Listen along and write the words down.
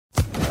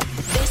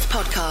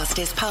podcast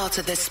is part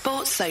of the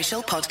Sports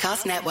Social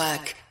Podcast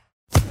Network.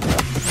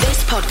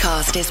 This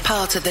podcast is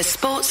part of the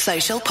Sports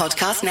Social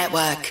Podcast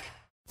Network.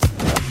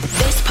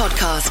 This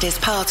podcast is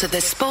part of the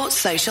Sports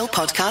Social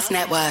Podcast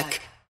Network.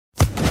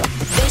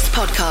 This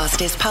podcast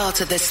is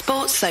part of the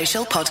Sports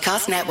Social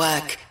Podcast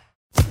Network.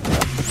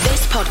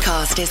 This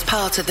podcast is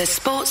part of the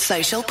Sports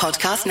Social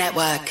Podcast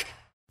Network.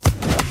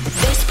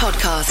 This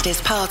podcast is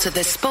part of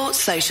the Sports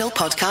Social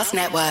Podcast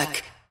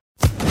Network.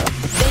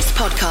 This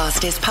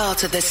podcast is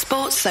part of the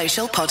Sports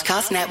Social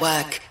Podcast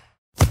Network.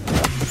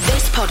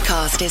 This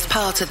podcast is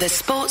part of the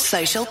Sports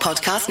Social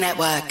Podcast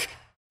Network.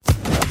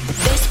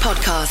 This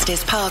podcast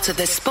is part of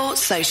the Sports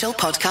Social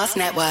Podcast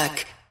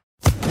Network.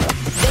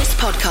 This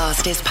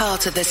podcast is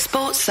part of the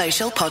Sports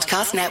Social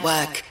Podcast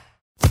Network.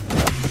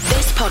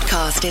 This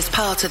podcast is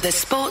part of the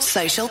Sports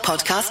Social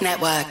Podcast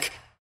Network.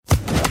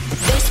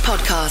 This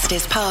podcast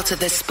is part of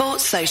the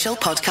Sports Social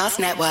Podcast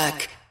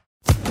Network.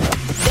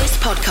 This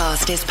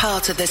podcast is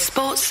part of the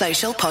Sports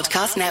Social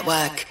Podcast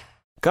Network.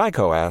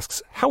 Geico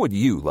asks, how would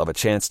you love a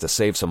chance to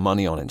save some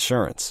money on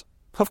insurance?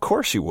 Of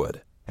course you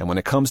would. And when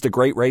it comes to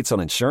great rates on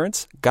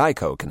insurance,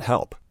 Geico can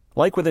help.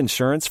 Like with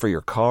insurance for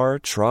your car,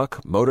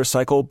 truck,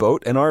 motorcycle,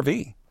 boat, and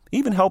RV.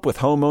 Even help with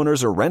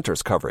homeowners or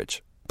renters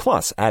coverage.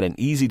 Plus, add an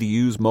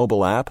easy-to-use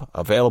mobile app,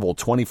 available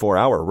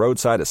 24-hour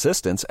roadside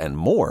assistance, and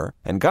more,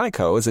 and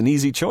Geico is an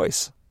easy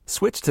choice.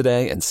 Switch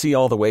today and see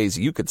all the ways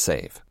you could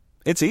save.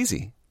 It's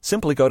easy.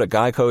 Simply go to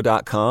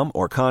geico.com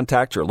or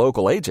contact your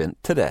local agent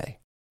today.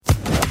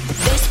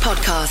 This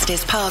podcast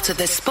is part of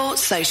the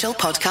Sports Social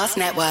Podcast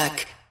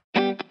Network.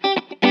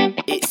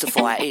 It's the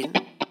fighting.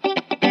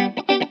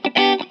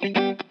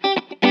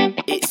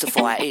 It's the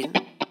fighting.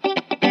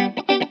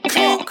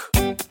 Clock.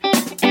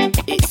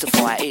 It's the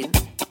fighting.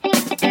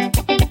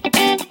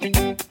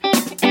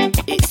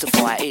 It's the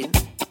fighting.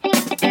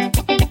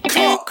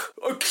 Clock.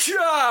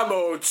 Come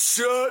on,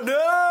 son.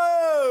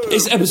 No!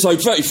 It's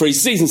episode 33,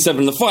 season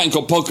 7 of the Fighting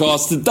Cock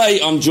podcast.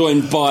 Today I'm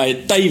joined by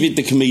David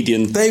the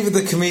comedian. David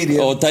the comedian.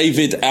 Or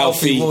David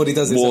Alfie Ward. He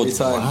does this Ward. every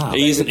time. Wow.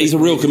 He's a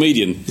real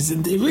comedian. Is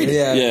it really?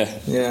 Yeah.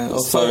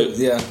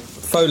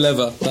 Faux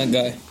leather, that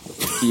guy.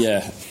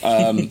 Yeah.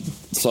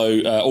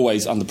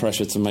 Always under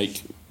pressure to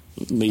make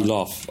me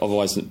laugh.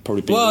 Otherwise, it'd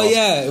probably be.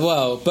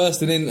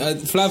 Bursting in.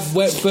 Flav,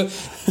 but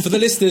for the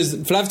listeners,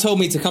 Flav told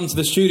me to come to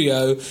the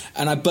studio,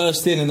 and I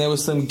burst in, and there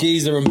was some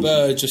geezer and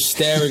bird just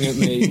staring at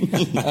me,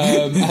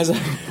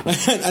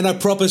 and I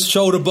proper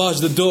shoulder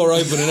barged the door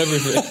open and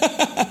everything.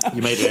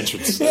 You made an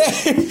entrance. Yeah,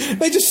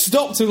 they just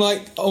stopped and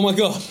like, oh my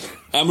god.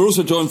 And we're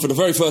also joined for the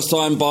very first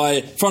time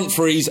by Front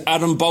Three's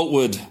Adam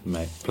Boltwood.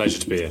 Mate, pleasure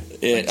to be here.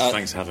 Yeah,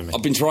 thanks for having me.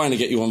 I've been trying to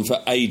get you on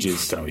for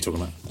ages. Don't know what you're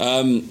talking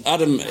about.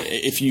 Adam,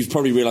 if you've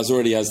probably realised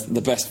already, has the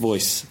best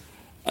voice.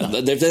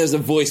 There's a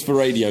voice for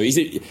radio.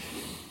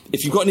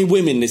 If you've got any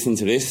women listening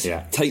to this,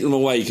 take them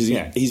away, because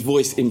his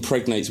voice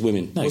impregnates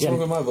women. What's wrong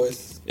with my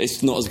voice?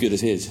 It's not as good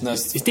as his. No,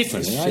 it's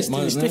different. It's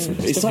different.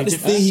 It's like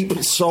this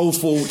deep,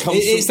 soulful.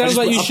 It sounds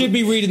like you should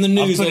be reading the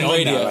news on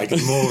radio.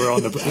 More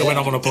on when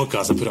I'm on a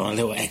podcast, I put it on a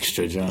little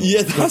extra. Do you know?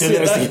 Yeah,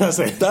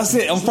 that's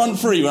it. On Front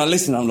Three, when I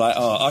listen, I'm like,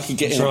 I could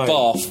get in a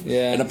bath,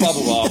 in a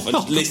bubble bath, and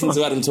just listen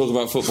to Adam talk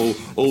about football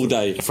all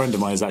day. A friend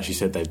of mine has actually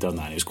said they've done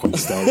that, and it was quite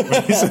hysterical.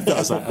 When he said that, I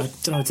was like, I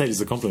don't know how to take this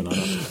as a compliment.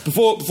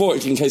 Before,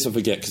 in case I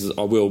forget, because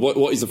I will.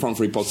 What is the Front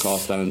Three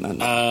podcast?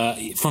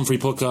 Front Three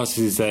podcast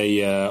is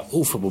a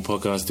all football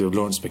podcast. Do with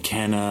Lawrence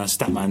McKenna,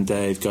 Statman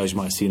Dave, guys you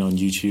might have seen on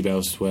YouTube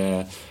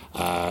elsewhere.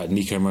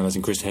 Nico Morales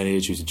and Chris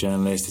Henniage, who's a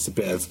journalist. It's a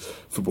bit of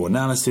football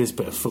analysis,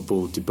 bit of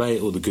football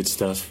debate, all the good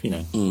stuff. You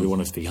know, we're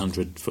one of the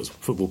 100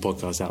 football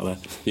podcasts out there.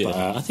 Yeah.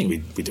 But I think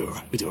we do all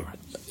right. We do all right.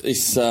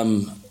 It's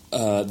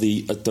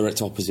the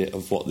direct opposite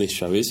of what this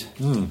show is.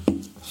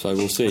 So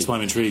we'll see. That's why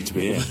I'm intrigued to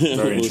be here.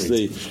 Very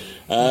intrigued.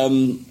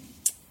 See.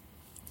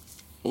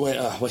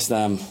 West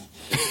Ham.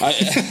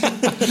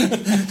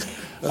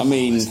 I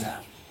mean,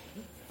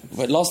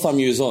 last time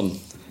you was on.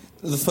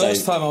 The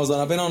first time I was on,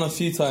 I've been on a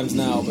few times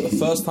now, but the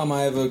first time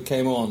I ever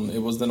came on,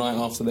 it was the night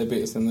after they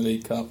beat us in the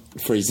League Cup.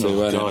 3-2,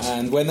 wasn't it?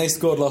 And when they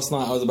scored last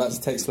night, I was about to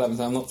text Flav and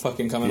say, I'm not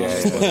fucking coming on.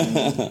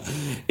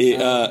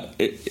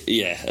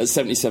 At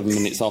 77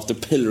 minutes after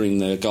pillaring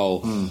their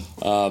goal,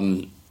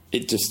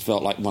 it just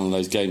felt like one of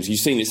those games. You've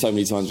seen it so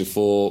many times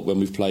before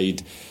when we've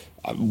played.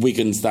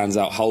 Wigan stands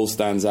out, Hull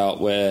stands out,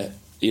 where,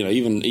 you know,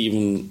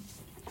 even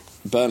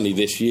Burnley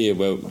this year,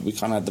 where we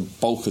kind of had the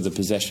bulk of the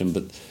possession,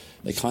 but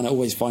they kind of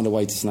always find a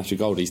way to snatch a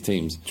goal, these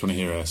teams. Do you want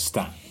to hear a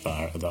stat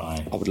that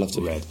I would love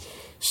to read?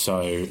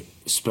 So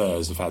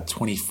Spurs have had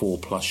 24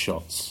 plus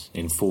shots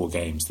in 4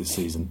 games this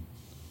season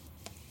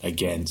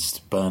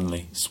against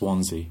Burnley,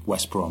 Swansea,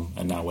 West Brom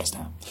and now West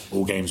Ham.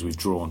 All games we've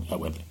drawn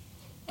at Wembley.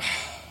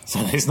 So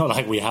it's not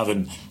like we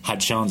haven't had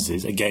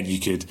chances. Again,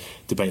 you could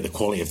debate the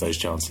quality of those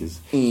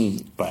chances.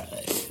 But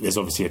there's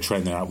obviously a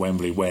trend there at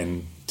Wembley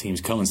when teams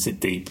come and sit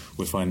deep,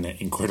 we're finding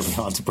it incredibly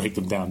hard to break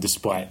them down,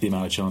 despite the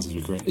amount of chances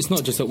we create. It's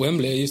not just at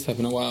Wembley; it used to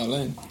happen at White Hart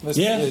Lane.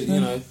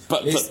 Yeah.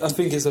 But I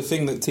think it's a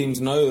thing that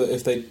teams know that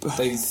if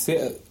they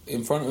sit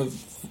in front of,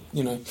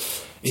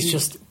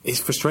 it's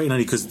frustrating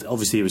only because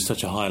obviously it was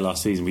such a high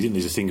last season. We didn't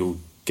lose a single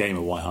game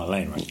at White Hart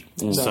Lane, right?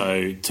 No.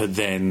 So to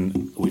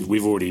then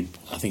we've already,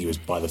 I think it was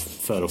by the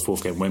third or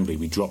fourth game at Wembley,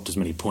 we dropped as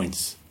many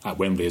points at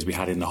Wembley as we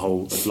had in the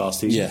whole of last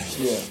season.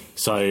 Yeah.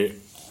 So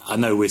I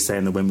know we're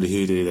saying the Wembley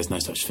hoodoo, there's no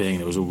such thing,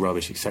 it was all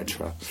rubbish,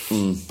 etc.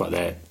 But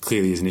there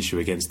clearly is an issue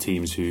against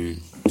teams who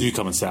do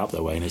come and set up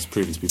their way, and it's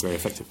proven to be very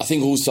effective. I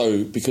think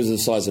also because of the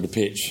size of the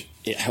pitch,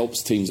 it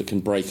helps teams that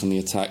can break on the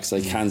attacks.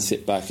 They can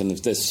sit back, and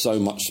there's so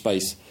much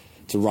space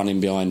to run in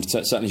behind.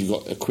 Certainly if you've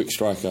got a quick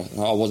striker.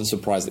 I wasn't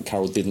surprised that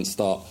Carroll didn't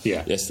start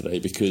yesterday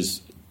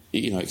because,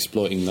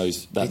 exploiting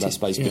that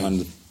space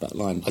behind that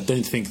line. I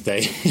don't think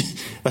they...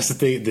 that's the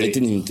thing. They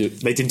didn't even do...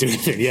 They didn't do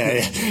anything,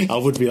 yeah. I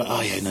would be like,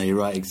 oh, yeah, no, you're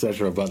right,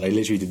 etc. But they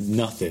literally did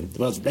nothing.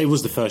 Well, it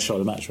was the first shot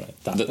of the match, right?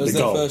 The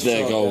goal.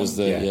 Their goal was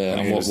the... Yeah,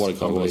 and what a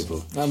goal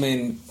was. I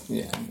mean,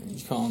 you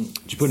can't...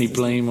 Did you put any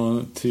blame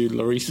to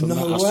Lloris on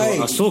that? Way.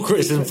 I saw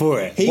criticism for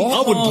it.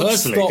 I wouldn't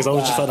personally, because I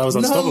was just like, that was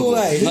unstoppable. No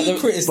way. Who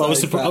criticised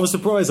I was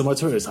surprised on my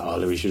Twitter. It's like, oh,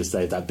 Lloris should have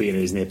saved that, being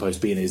in his near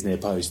post,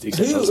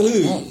 etc.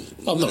 Who?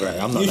 I'm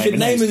not you should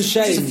name and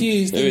shame. Just a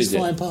few things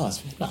flying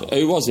past.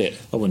 Who was it?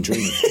 I wouldn't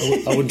dream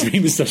of. I wouldn't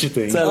dream of such a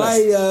thing.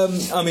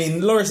 I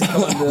mean, Lloris has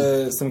come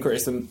under some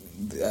criticism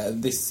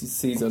this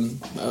season,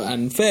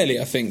 and fairly,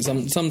 I think.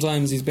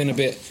 Sometimes he's been a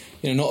bit,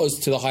 not as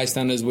to the high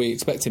standards we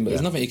expect him, but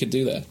there's nothing he could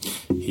do there.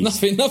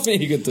 Nothing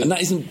he could do. And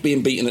that isn't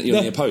being beaten at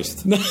your near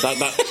post. No.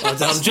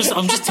 I'm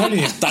just telling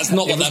you. That's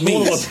not what that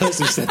means. More one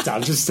person said that.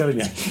 I'm just telling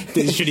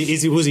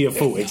you. Was he a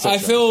fault? I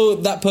feel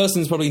that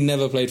person's probably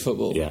never played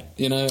football. Yeah.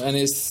 And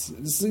it's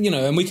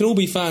and we can all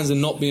be fans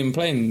and not be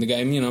playing the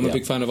game. I'm a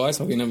big fan of ice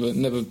hockey. Never.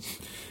 I'm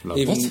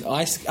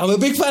a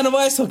big fan of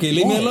ice hockey.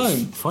 Leave me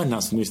alone. Finding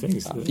out some new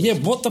things. Yeah,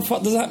 what the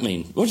fuck does that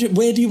mean? Where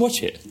do you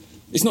watch it?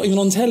 It's not even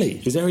on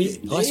telly. Is there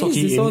ice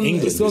hockey in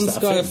England? It's on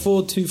Sky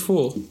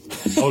 424.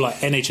 Oh, like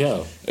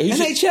NHL?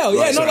 NHL,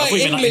 yeah, not like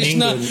English.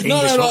 No,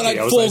 like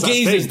four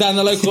geezers down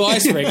the local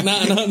ice rink.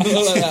 No, not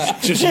like that.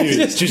 Just you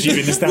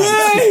in the stand.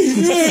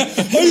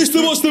 I used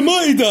to watch the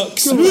Mighty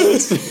Ducks.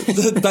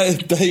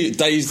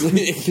 Days,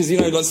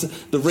 because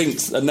the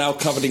rinks are now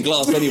covered in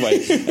glass anyway.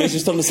 And it's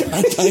just on the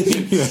side.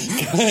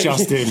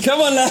 Justin,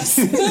 come on, lads.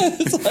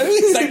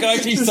 That guy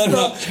keeps on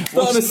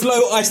a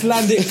slow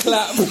Icelandic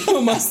clap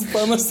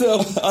by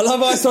myself. I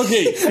love ice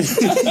hockey.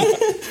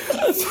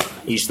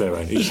 Each their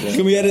own.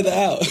 Can we edit that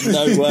out?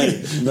 No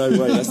way.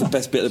 That's the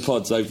best bit of the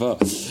pod so far.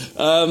 Do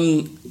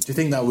you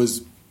think that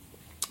was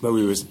where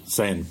we were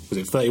saying? Was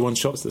it 31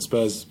 shots that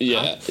Spurs?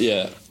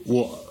 Yeah.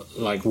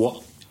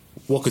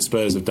 What could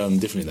Spurs have done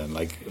differently then?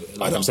 Like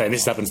I'm saying,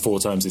 this has happened 4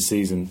 times this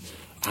season.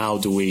 How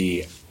does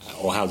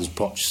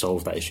Poch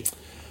solve that issue?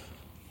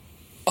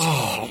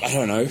 Oh, I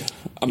don't know.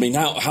 I mean,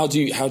 how do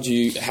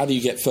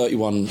you get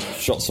 31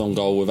 shots on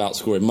goal without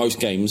scoring? Most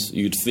games,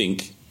 you'd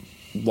think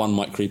one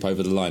might creep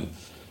over the line.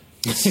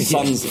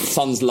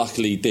 Suns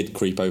luckily did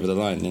creep over the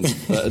line. And,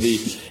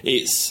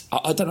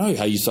 I don't know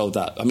how you solve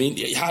that. I mean,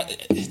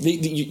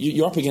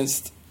 you're up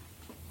against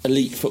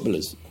elite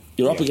footballers.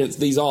 You're up against,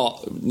 these are,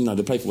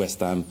 they play for West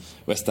Ham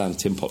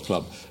Tin Pot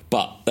Club,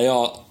 but they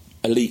are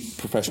elite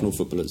professional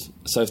footballers.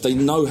 So if they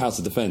know how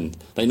to defend,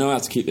 they know how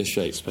to keep their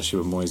shape. Especially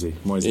with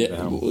Moisey at the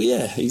helm. Well,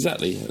 yeah,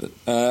 exactly.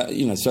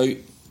 So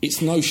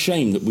it's no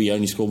shame that we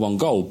only scored 1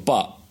 goal,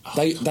 but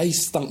they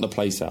stunk the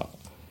place out.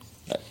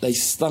 They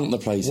stunk the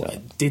place out.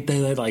 Did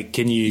they? Like,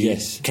 can you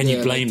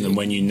blame them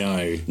when you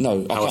know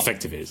how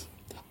effective it is?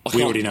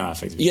 We already know how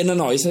effective it is. Yeah,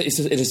 no. It's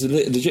a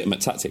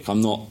legitimate tactic.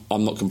 I'm not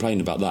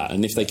complaining about that.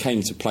 And if they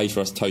came to play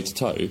for us toe to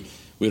toe,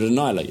 we would have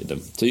annihilated them.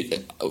 So,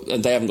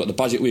 and they haven't got the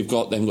budget we've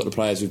got. They haven't got the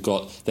players we've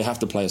got. They have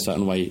to play a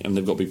certain way, and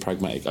they've got to be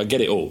pragmatic. I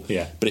get it all.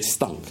 Yeah, but it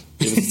stunk.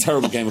 It was a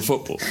terrible game of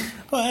football.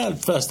 Well,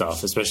 first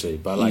half especially,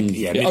 but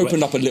it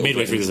opened up a little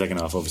midway bit through the second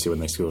half. Obviously, when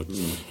they scored,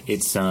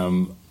 it's.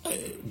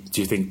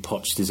 Do you think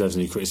Poch deserves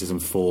any criticism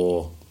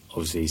for?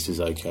 Obviously,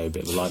 Sissoko, a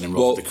bit of a lightning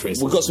rod with the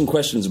criticism. We've got some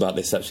questions about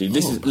this actually.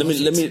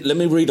 Let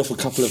me read off a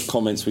couple of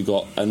comments we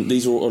got, and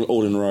these are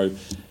all in a row.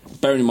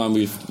 Bearing in mind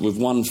we've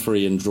won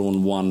 3 and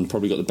drawn 1,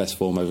 probably got the best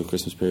form over the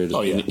Christmas period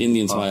in the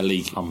entire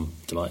league. I'm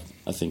delighted.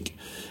 I think.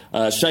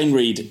 Shane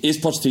Reed, is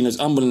Pochettino's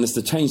unwillingness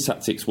to change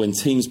tactics when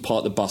teams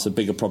park the bus a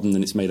bigger problem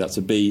than it's made out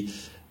to be?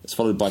 It's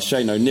followed by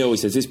Shane O'Neill. He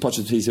says, is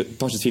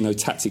Pochettino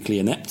tactically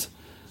inept?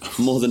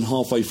 More than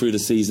halfway through the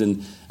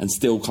season and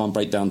still can't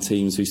break down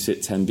teams who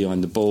sit 10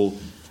 behind the ball.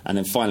 And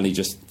then finally,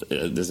 this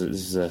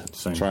is a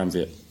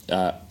triumvirate.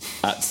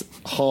 At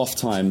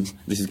half-time,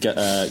 this is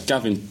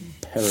Gavin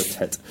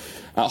Perrotet.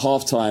 At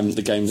half-time,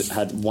 the game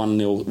had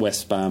 1-0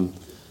 West Ham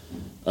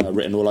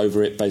written all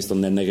over it based on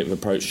their negative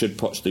approach. Should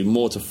Poch do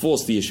more to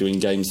force the issue in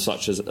games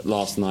such as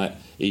last night,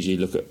 e.g.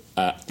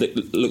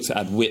 looks to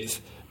add width,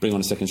 bring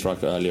on a second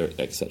striker earlier,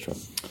 etc.?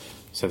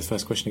 So the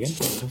first question again?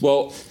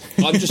 Well,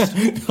 I'm just.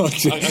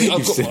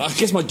 I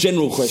guess my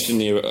general question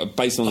here,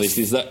 based on this,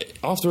 is that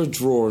after a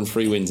draw and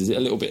 3 wins, is it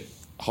a little bit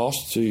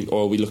harsh to,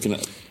 or are we looking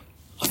at?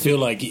 I feel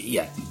like,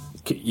 yeah,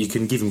 you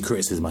can give him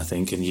criticism, I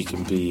think, and you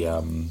can be.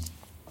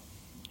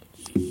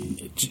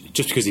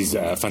 Just because he's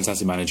a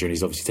fantastic manager and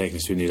he's obviously taken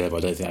us to a new level,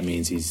 I don't think that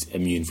means he's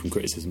immune from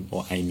criticism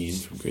or immune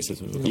from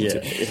criticism.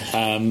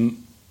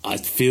 I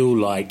feel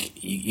like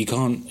you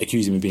can't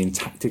accuse him of being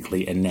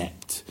tactically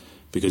inept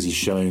because he's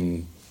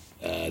shown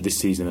this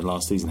season and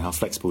last season how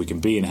flexible he can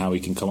be and how he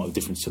can come up with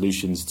different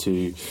solutions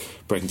to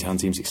breaking down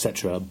teams,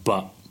 etc.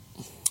 But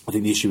I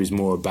think the issue is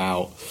more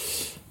about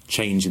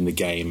changing the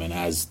game, and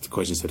as the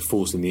question said,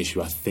 forcing the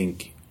issue. I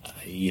think,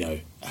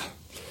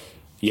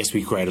 yes,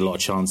 we created a lot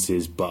of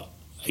chances, but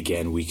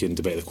again, we can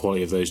debate the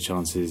quality of those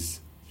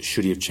chances.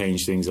 Should he have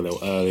changed things a little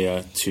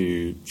earlier?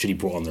 Should he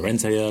brought on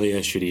Llorente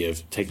earlier? Should he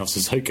have taken off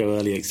Sissoko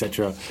earlier,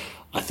 etc.?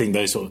 I think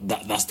that's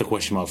the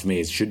question mark for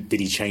me. Did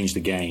he change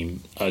the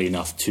game early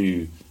enough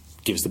to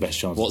give us the best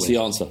chance? What's the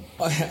answer?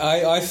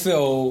 I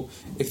feel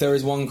if there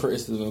is one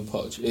criticism of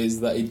Poch is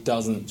that he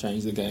doesn't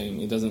change the game.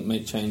 He doesn't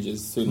make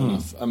changes soon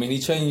enough. I mean, he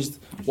changed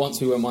once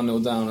we went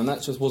 1-0 down, and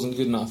that just wasn't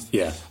good enough.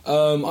 Yeah.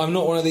 I'm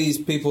not one of these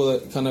people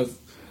that kind of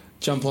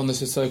jump on the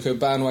Sissoko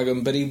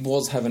bandwagon, but he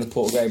was having a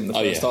poor game in the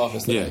first half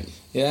yesterday.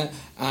 Yeah,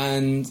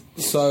 and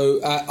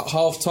so at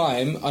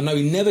half-time, I know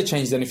he never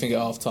changed anything at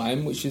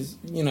half-time, which is,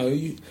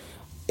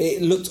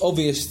 it looked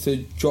obvious to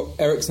drop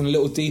Eriksen a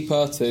little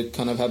deeper to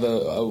kind of have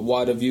a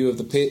wider view of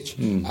the pitch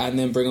and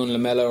then bring on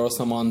Lamela or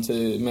someone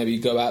to maybe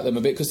go at them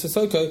a bit, because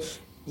Sissoko,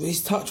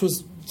 his touch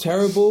was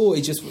terrible.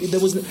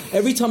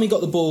 Every time he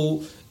got the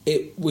ball,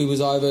 we was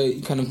either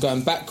kind of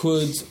going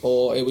backwards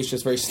or it was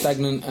just very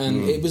stagnant,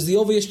 and it was the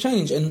obvious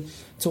change. And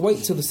to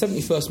wait till the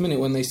 71st minute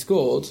when they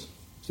scored,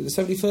 was it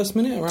the 71st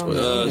minute around?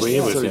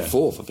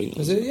 74th, I think.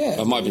 Was it? Yeah,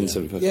 it might have been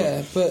 71st.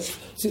 Yeah, but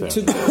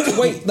to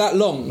wait that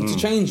long to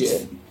change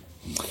it,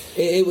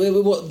 it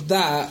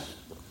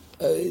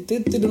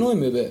did annoy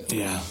me a bit.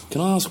 Yeah.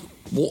 Can I ask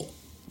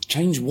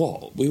change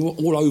what? We were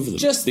all over them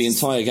just the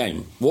entire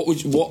game.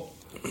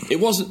 It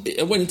wasn't.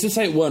 When to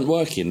say it weren't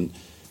working.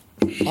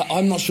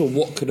 I'm not sure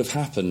what could have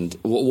happened,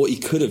 what he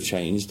could have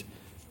changed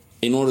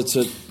in order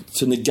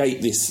to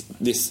negate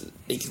this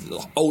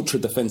ultra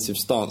defensive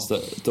stance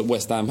that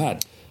West Ham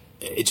had.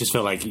 It just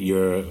felt like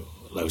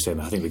like I was saying,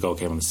 I think the goal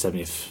came on the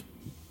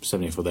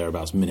 70th or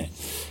thereabouts minute.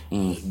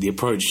 The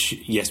approach,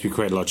 yes, we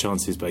created a lot of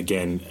chances, but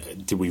again,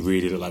 did we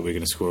really look like we were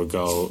going to score a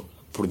goal?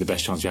 Probably the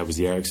best chance we had was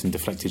the Eriksen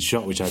deflected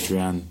shot, which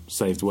Adrian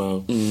saved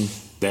well.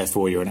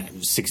 Therefore, you're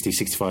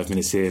 65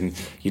 minutes in,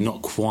 you're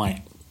not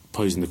quite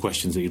posing the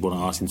questions that you'd want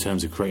to ask in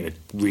terms of creating a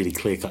really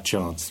clear-cut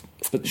chance.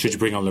 But should you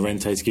bring on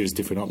Llorente to give us a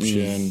different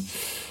option?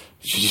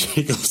 Should you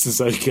take off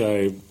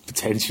Sissoko,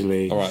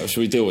 potentially? All right, should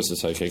we deal with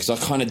Sissoko? Because I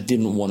kind of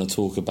didn't want to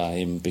talk about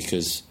him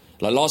because,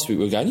 like last week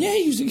we were going, yeah,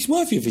 he's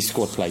worthy of his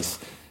squad place.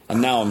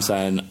 And now I'm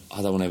saying,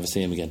 I don't want to ever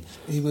see him again.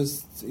 He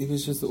was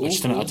just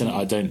awful.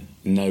 I don't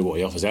know what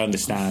he offers. I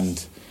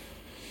understand.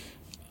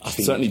 I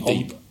think certainly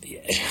deep.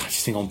 I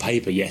just think on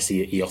paper, yes,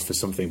 he offers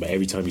something, but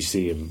every time you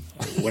see him,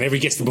 whenever he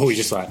gets the ball, you're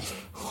just like,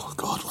 oh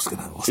God, what's going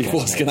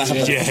to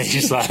happen? Yeah, he's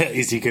just like,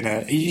 is he going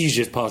to? He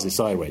just pass it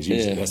sideways.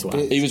 Usually, that's what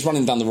happens. He was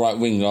running down the right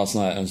wing last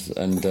night,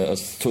 and I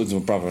was talking to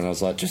my brother, and I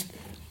was like, just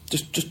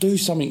do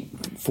something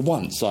for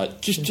once,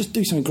 like just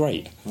do something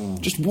great,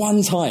 just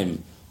one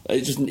time.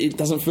 It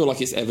doesn't feel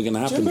like it's ever going to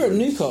happen. Do you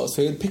remember at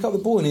Newcastle, he'd pick up the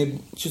ball and he'd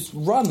just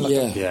run like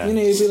he'd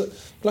be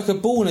like a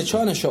ball in a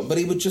china shop, but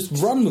he would just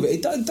run with it.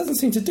 It doesn't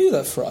seem to do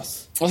that for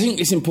us. I think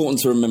it's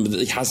important to remember that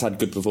he has had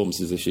good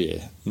performances this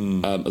year,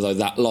 although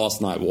that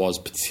last night was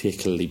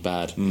particularly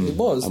bad. It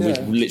was, and we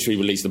literally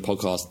released a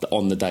podcast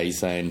on the day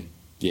saying,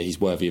 yeah, he's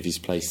worthy of his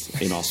place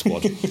in our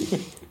squad.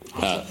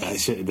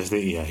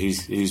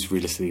 Who's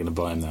realistically going to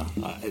buy him now?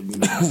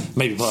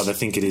 Maybe part of I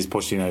think it is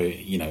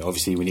Pochettino.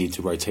 Obviously we need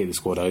to rotate the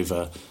squad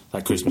over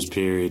that Christmas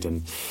period,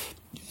 and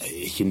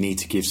you need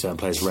to give certain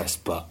players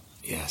rest. But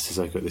yeah,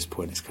 Sissoko at this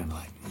point, it's kind of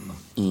like,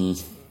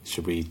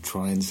 should we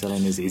try and sell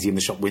him? Is he in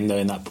the shop window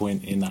in that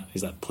point?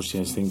 Is that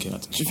Pochettino's thinking?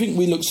 Do you think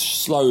we looked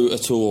slow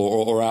at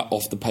all, or out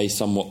off the pace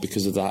somewhat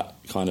because of that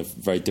kind of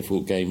very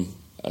difficult game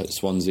at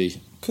Swansea?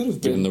 Could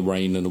have been the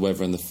rain and the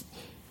weather and the.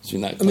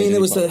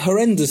 There was the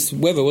horrendous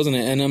weather, wasn't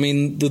it? And I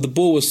mean, the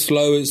ball was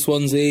slow at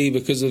Swansea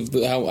because of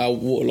how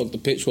waterlogged the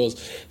pitch was.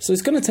 So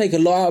it's going to take a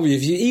lot out of you.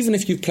 Even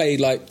if you've played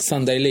like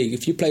Sunday League,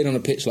 if you played on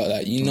a pitch like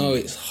that,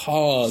 it's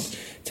hard.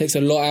 It takes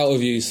a lot out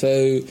of you.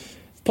 So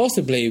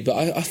possibly, but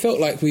I felt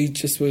like we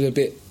just were a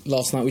bit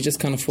last night. We just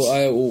kind of thought,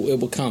 it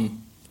will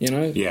come.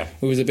 Yeah.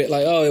 It was a bit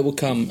like, it will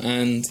come,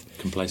 and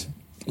complacent.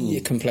 Yeah,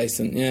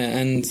 complacent. Yeah,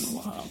 and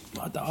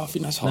I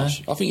think that's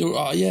harsh. No? I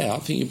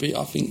think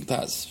I think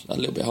that's a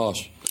little bit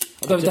harsh.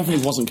 I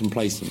definitely wasn't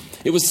complacent.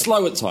 It was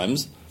slow at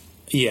times.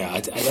 Yeah,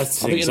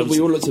 that's. I think we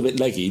all looked a bit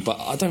leggy, but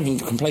I don't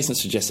think complacent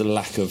suggests a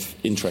lack of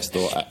interest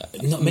or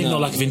not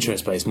lack of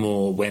interest, but it's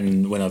more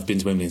when I've been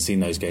to Wembley and seen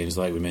those games,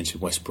 like we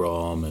mentioned West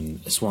Brom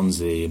and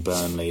Swansea and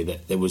Burnley,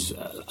 that there was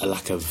a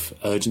lack of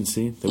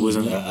urgency. There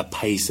wasn't a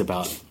pace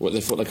about. What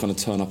they thought they kind of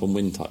turn up and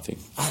win type thing.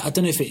 I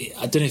don't know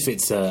if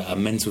it's a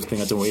mental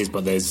thing. I don't know what it is,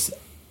 but there's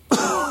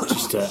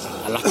just a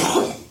lack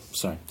of.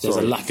 There's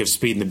a lack of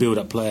speed in the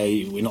build-up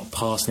play. We're not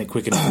passing it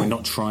quick enough. We're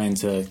not trying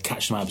to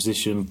catch them out of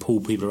position,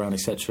 pull people around,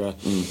 etc.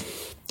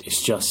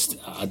 It's just,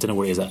 I don't know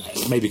what it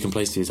is. Maybe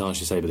complacency is harsh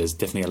to say, but there's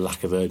definitely a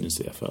lack of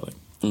urgency, I felt like.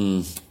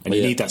 And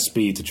you need that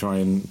speed to try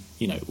and,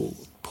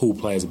 pull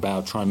players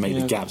about, try and make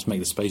the gaps,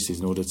 make the spaces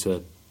in order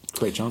to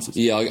create chances.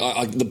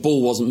 Yeah, the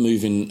ball wasn't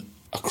moving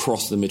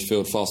across the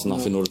midfield fast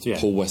enough in order to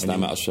pull West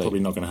Ham out of shape. Probably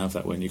not going to have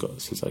that when you've got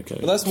Sissoko.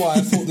 But that's why I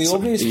thought the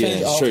obvious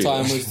change at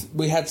half-time was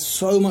we had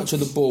so much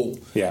of the ball,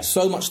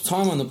 so much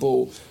time on the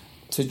ball,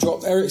 to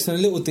drop Eriksen a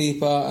little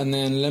deeper and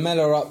then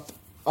Lamela up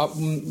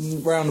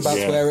round about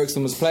where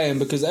Eriksen was playing,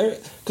 because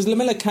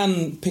Lamela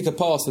can pick a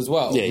pass as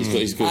well. Yeah,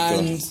 he's good.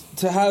 And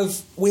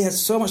we had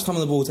so much time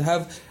on the ball, to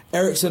have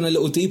Eriksen a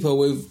little deeper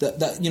with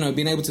that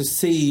being able to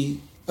see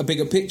a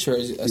bigger picture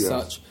as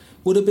such,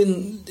 would have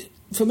been...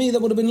 For me,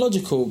 that would have been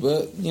logical,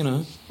 but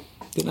didn't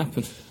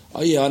happen.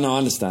 Oh yeah, I know, I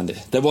understand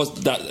it. There was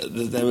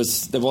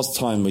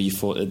time where you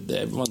thought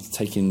everyone's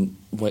taking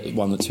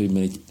one or too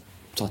many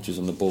touches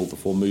on the ball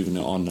before moving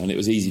it on, and it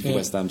was easy for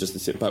West Ham just to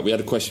sit back. We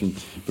had a question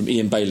from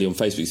Ian Bailey on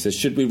Facebook. He says,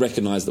 "Should we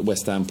recognise that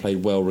West Ham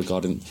played well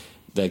regarding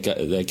their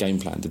game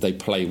plan? Did they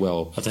play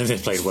well?" I don't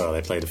think they played well.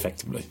 They played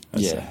effectively.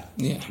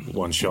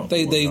 One shot.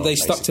 They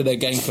stuck to their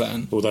game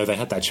plan. Although they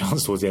had that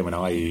chance towards the end when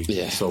Ayew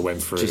sort of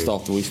went through just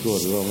after we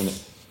scored as well, wasn't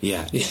it?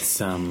 Yeah, it's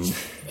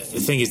the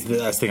thing is,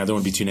 that's the thing. I don't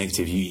want to be too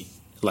negative.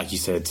 Like you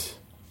said,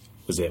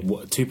 was it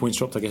 2 points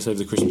dropped? I guess over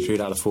the Christmas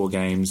period out of 4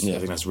 games. I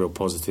think that's a real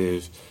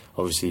positive.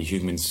 Obviously,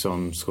 Heung-min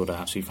Son scored an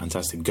absolutely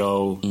fantastic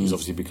goal. He's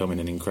obviously becoming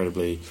an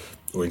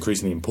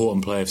increasingly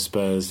important player for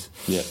Spurs.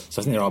 Yeah.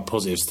 So I think there are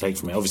positives to take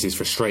from it. Obviously, it's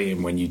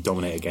frustrating when you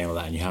dominate a game like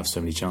that and you have so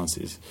many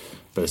chances.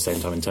 But at the same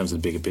time, in terms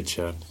of the bigger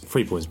picture,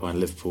 3 points behind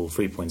Liverpool,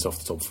 3 points off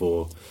the top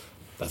 4.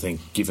 I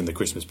think, given the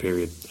Christmas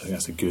period, I think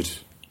that's a good.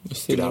 I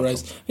think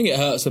it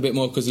hurts a bit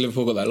more because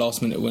Liverpool got that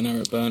last-minute winner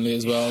at Burnley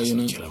as well.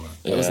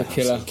 That was a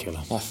killer.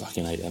 I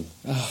fucking hate them.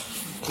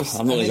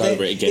 I'm not going to go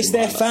over it again. It's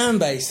their fan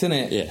base, isn't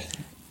it? Yeah.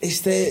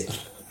 It's their.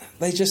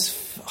 They just.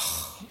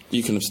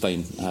 You can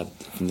abstain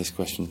from this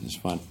question. It's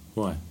fine.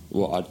 Why?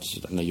 Well, I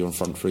know you're on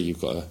front 3. You've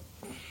got.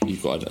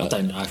 I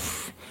don't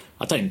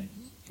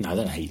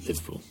hate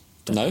Liverpool.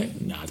 No,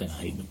 I don't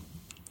hate them.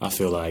 I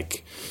feel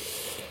like.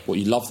 What,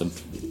 you love them?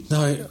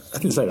 No, I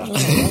didn't say that.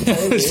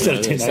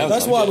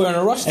 That's why we're in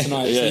a rush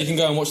tonight, so you can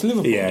go and watch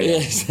Liverpool. Yeah.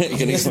 I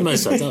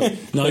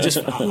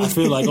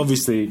feel like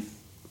obviously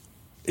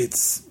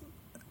it's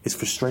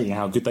frustrating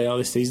how good they are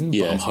this season,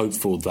 but I'm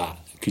hopeful that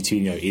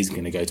Coutinho is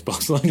going to go to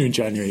Barcelona in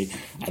January,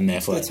 and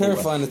therefore they're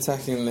terrifying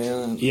attackingly,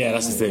 aren't they? Yeah,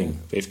 that's the thing.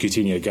 If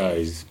Coutinho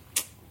goes,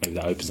 maybe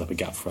that opens up a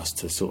gap for us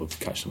to sort of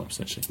catch them up,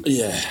 essentially.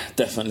 Yeah,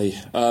 definitely.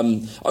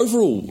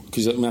 Overall,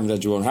 because we haven't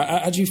had you on,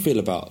 how do you feel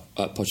about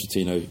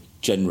Pochettino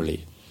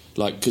generally?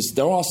 Like, because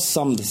there are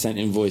some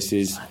dissenting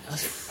voices.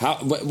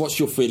 What's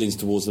your feelings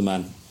towards the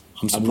man?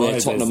 And where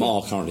Tottenham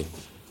are currently?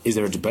 Is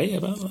there a debate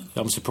about that?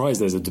 I'm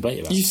surprised there's a debate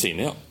about it. You've seen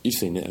it,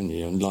 haven't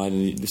you,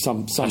 online?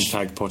 Some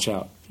hashtag Poch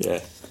out. Yeah.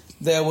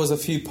 There was a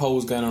few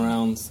polls going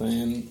around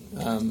saying,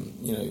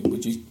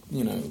 would you,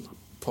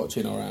 Poch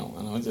in or out?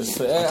 And I just,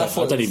 I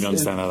don't even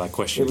understand how that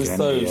question was came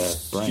so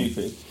brain.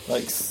 stupid,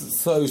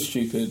 so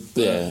stupid.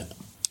 Yeah,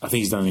 I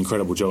think he's done an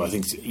incredible job. I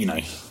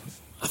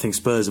think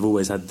Spurs have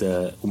always had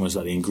almost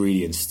like the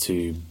ingredients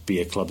to be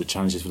a club that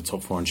challenges for the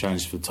top 4 and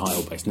challenges for the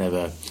title, but it's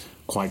never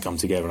quite come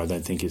together. And I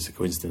don't think it's a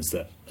coincidence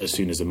that as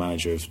soon as a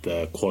manager of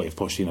the quality of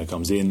Pochettino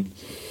comes in,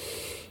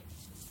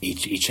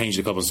 he changed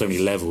the club on so many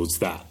levels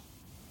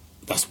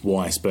that's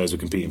why Spurs were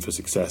competing for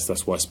success.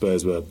 That's why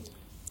Spurs were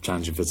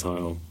challenging for the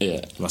title.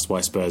 Yeah, that's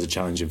why Spurs are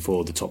challenging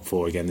for the top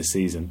 4 again this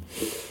season.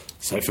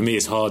 So for me,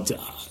 it's hard.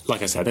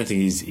 Like I said, I don't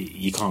think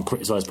you can't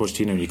criticise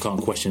Pochettino and you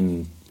can't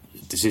question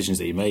decisions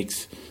that he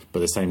makes. But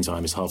at the same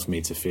time, it's hard for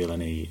me to feel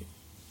any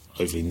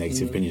overly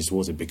negative opinions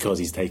towards it because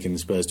he's taken the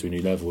Spurs to a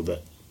new level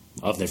that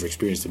I've never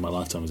experienced in my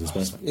lifetime as a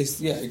Spurs fan.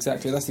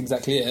 Exactly. That's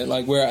exactly it.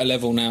 Like, we're at a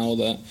level now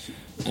that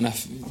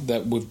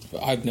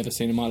I've never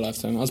seen in my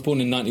lifetime. I was born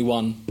in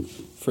 '91,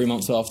 3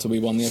 months after we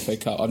won the FA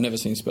Cup. I've never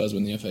seen Spurs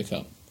win the FA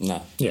Cup.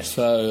 No. Yeah.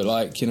 So,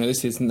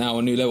 this is now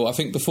a new level. I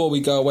think before we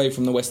go away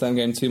from the West Ham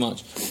game too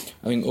much,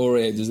 I think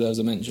Aurier deserves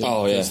a mention.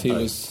 Oh, yeah. He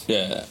was...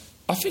 Yeah.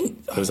 I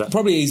think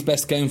probably his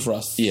best game for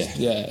us.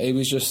 Yeah, it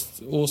was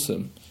just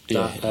awesome.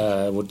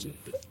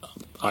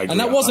 And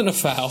that wasn't a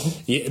foul.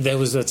 Yeah, there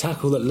was a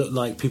tackle that looked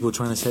like people were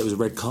trying to say it was a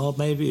red card,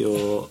 maybe,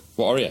 or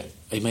what? Aurier?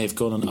 He may have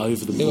gone on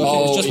over the ball. It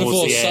was just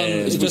before Son.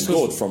 It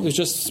was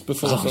just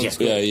before Son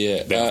scored.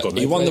 Yeah.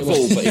 He won the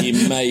ball, but he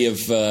may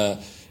have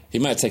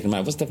taken him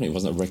out. It definitely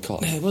wasn't a red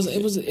card. He won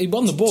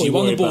the ball. He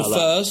won the ball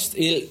first.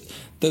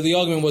 The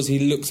argument was he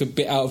looks a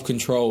bit out of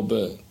control,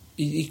 but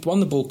he won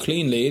the ball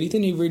cleanly, and he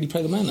didn't even really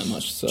play the man that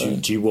much. So.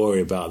 Do you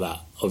worry about that?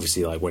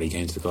 Obviously, like when he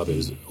came to the club, it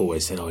was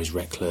always said, "Oh, he's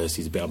reckless,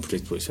 he's a bit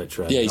unpredictable,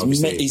 etc." Yeah,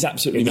 he's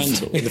absolutely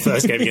mental. In the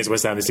first game against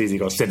West Ham this season, he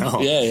got sent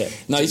off. Yeah.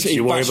 No, do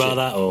you worry about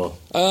that, or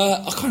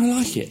I kind of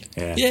like it.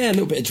 Yeah, a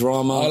little bit of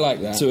drama. I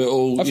like that to it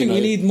all. I think we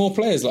need more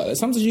players like that.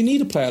 Sometimes you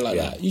need a player like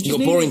that. You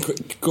got boring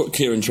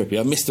Kieran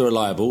Trippier, Mr.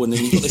 Reliable, and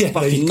then you've got this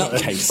fucking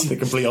nutcase. The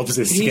complete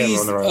opposites together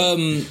on the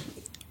right.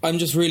 I'm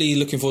just really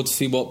looking forward to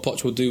see what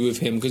Poch will do with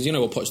him, because you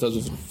know what Poch does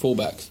with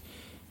fullbacks.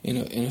 In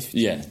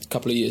a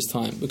couple of years'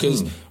 time,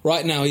 because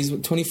right now he's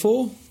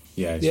 24.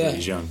 Yeah,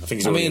 he's young. I think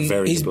he's already a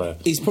very good player.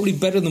 He's probably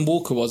better than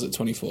Walker was at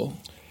 24.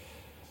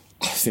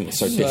 I think they're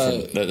so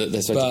different.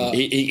 They're so different.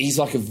 He's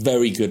like a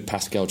very good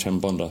Pascal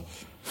Chambonda.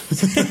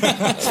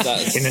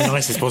 In the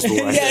nicest possible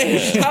way.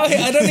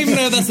 I don't even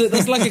know if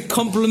that's like a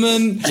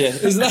compliment. Yeah,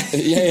 is that?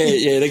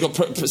 yeah. They got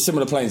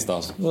similar playing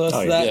styles. What's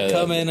that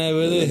coming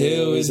over the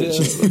hill? Is it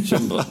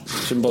Chambonda?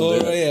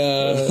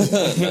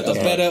 A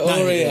better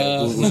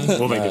Aurea.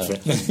 We'll make it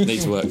fit.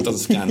 Needs work. Doesn't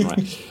scan right.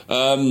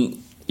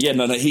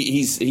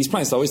 He's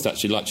playing style is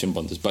actually like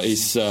Chimbonda's, but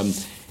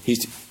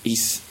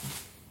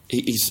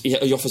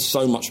he offers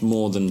so much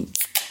more than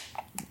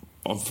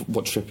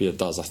what Trippier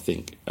does, I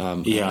think.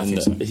 I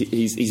think so.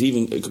 He's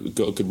even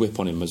got a good whip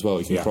on him as well.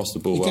 He can cross the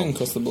ball well. He can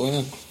cross the ball,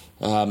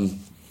 yeah.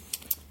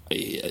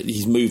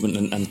 His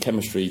movement and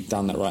chemistry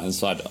down that right hand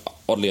side,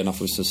 oddly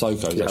enough, with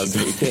Sissoko is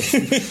actually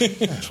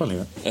pretty good. Funny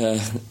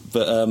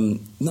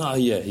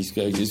that. He's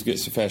got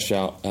a fair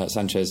shout.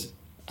 Sanchez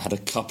had a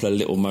couple of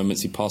little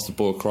moments. He passed the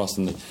ball across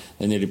and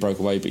they nearly broke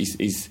away, but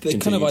they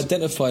kind of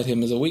identified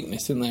him as a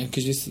weakness, didn't they?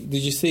 Because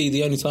did you see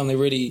the only time they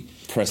really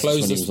closed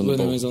us when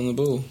he was on the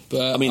ball?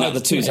 But I mean, at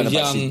the two centre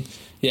backs,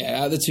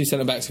 at the two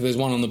centre backs, if there's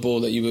one on the ball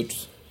that you would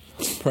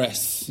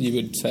press, you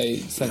would say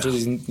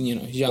Sanchez is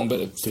young,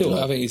 but still,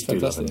 I think he's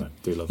fantastic.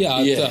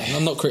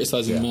 I'm not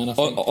criticising him, man.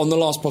 On the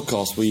last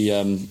podcast, we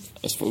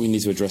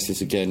need to address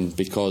this again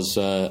because.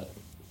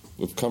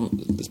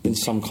 There's been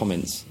some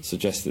comments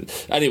suggested.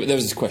 Anyway, there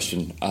was this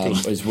question: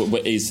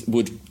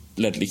 would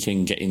Ledley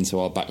King get into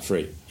our back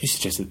three? Who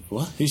suggested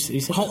what? Who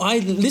said I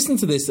listened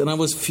to this and I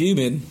was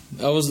fuming.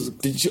 I was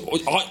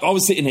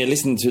sitting here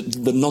listening to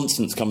the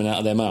nonsense coming out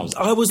of their mouths.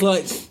 I was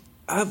like,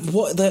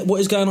 what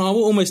is going on? I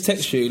will almost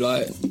text you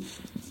like.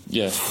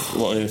 Yeah,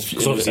 well,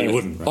 because obviously you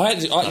wouldn't. Right?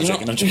 I'm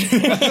joking. I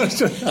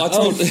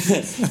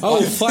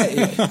will fight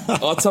you.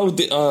 I told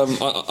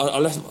I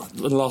left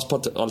the last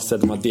podcast. I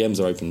said my DMs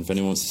are open if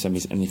anyone wants to send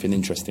me anything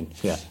interesting.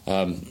 Yeah,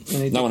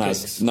 no one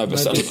has. No,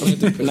 but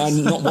no,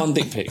 not one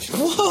dick pic.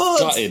 What?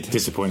 Gutted.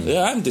 Disappointed.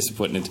 Yeah, I'm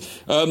disappointed.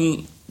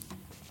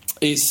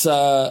 It's.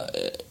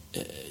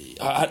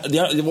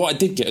 What I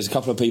did get was a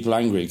couple of people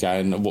angry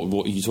going,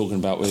 what are you talking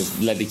about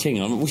with Ledley King?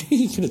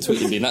 You could have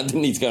tweeted me and that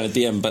didn't need to go in a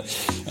DM, but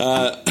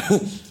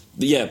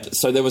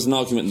so there was an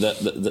argument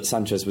that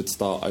Sanchez would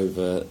start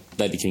over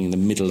Ledley King in the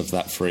middle of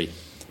that three.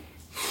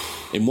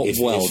 In what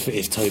world?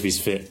 If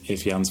Toby's fit,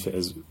 if Jan's fit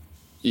as...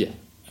 Yeah.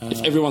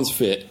 If everyone's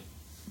fit...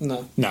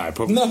 No,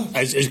 probably no.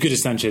 As good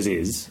as Sanchez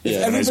is,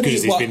 and as good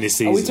as he's been this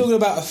season. Are we talking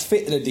about a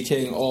fit Ledley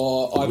King,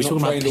 or are we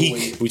talking about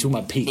peak? We're talking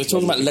about peak. We're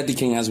talking about Ledley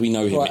King as we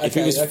know him. Right, if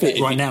he was fit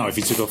right now, if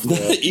he took off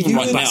the even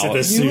right now,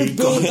 you would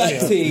build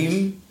that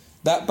team,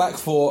 that back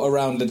four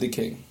around Ledley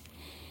King.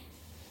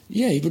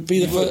 Yeah, he would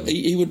be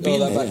he would be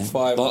that back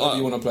five. Whatever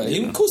you want to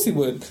play. Of course he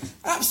would.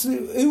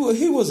 Absolutely.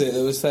 Who was it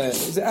that was saying?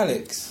 Was it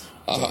Alex?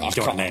 I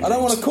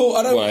don't want to call.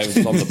 Well, it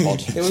was on the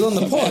pod. It was on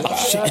the pod.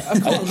 I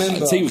can't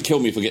remember. T would kill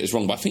me if I get this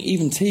wrong, but I think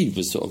even T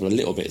was sort of a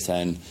little bit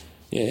saying,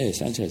 "Yeah,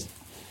 Sanchez."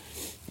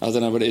 I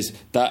don't know what it is.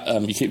 That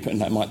you keep putting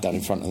that mic down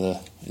in front of the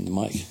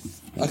mic.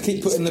 I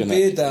keep putting the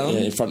beard down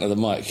in front of the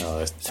mic. Oh,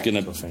 that's a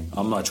technical thing.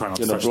 I'm not trying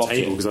to block the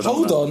table it. because I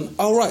don't Hold know. on.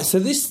 All right. So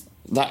this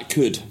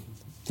could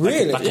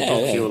really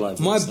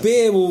my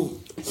beer will.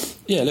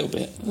 Yeah, a little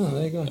bit. Oh,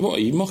 there you go. What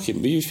are you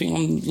mocking? Do you think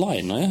I'm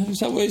lying? Is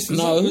that what it's?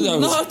 No,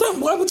 I don't.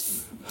 Why would?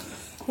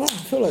 I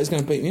feel like it's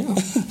going to beat me up.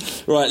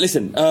 Right,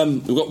 listen,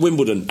 we've got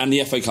Wimbledon and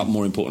the FA Cup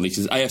more importantly,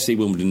 because AFC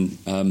Wimbledon,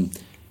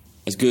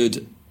 as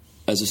good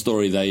as a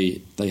story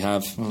they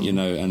have,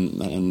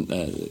 and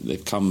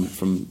they've come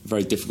from a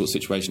very difficult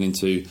situation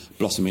into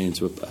blossoming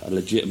into a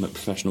legitimate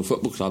professional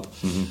football club.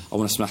 I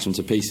want to smash them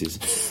to pieces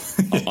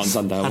on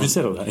Sunday. Having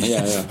said all that,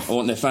 yeah. I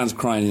want their fans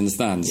crying in the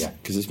stands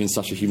because it's been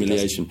such a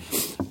humiliation.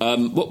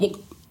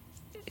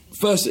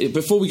 First,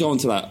 before we go on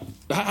to that,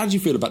 how do you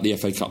feel about the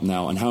FA Cup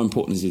now, and how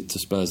important is it to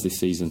Spurs this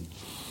season?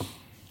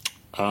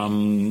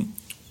 I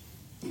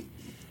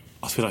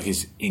feel like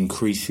it's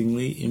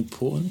increasingly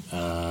important.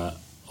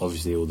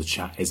 Obviously, all the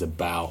chat is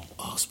about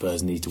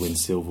Spurs need to win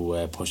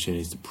silverware. Pochettino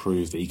needs to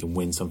prove that he can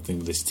win something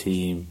with this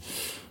team.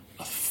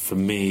 For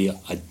me,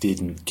 I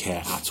didn't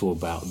care at all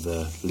about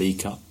the League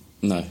Cup.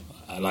 No.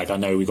 I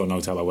know we got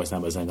knocked out by West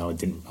Ham, but at the same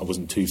time, I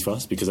wasn't too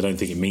fussed because I don't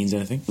think it means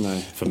anything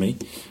for me.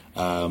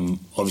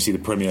 Obviously, the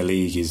Premier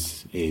League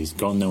is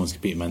gone. No one's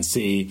competing. Man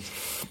City,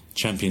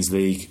 Champions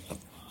League.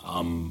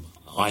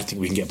 I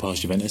think we can get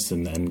past Juventus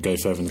and go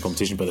further in the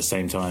competition, but at the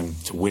same time,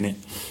 to win it,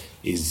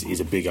 is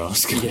a big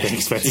ask. I think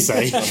it's fair to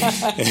say.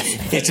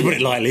 to put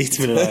it lightly.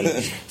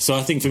 So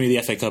I think for me,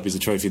 the FA Cup is a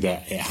trophy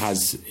that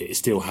it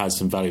still has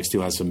some value, it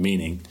still has some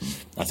meaning.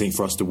 I think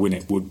for us to win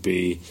it would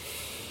be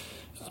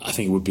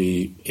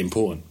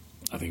important.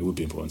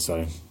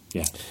 So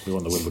yeah, we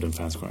want the Wimbledon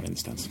fans crying in the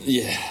stands.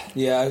 Yeah,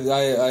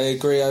 I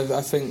agree.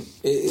 I think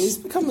it's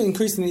becoming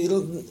increasingly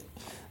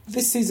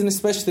this season,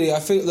 especially. I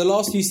think the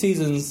last few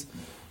seasons,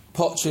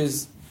 Poch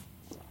has,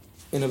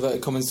 in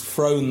inverted commas,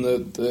 thrown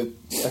the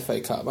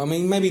FA Cup. I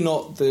mean, maybe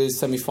not the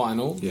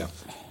semi-final,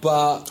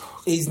 but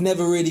he's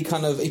never really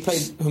kind of... He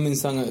played Heung-min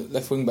Son at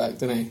left wing back,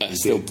 didn't he?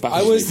 Still back.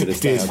 I was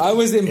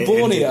in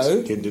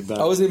Borneo.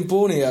 I was in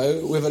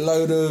Borneo with a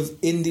load of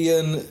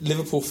Indian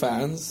Liverpool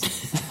fans,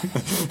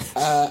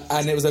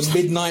 and it was a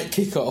midnight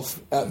kickoff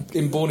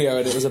in Borneo,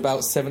 and it was about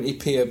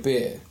 70p a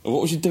beer.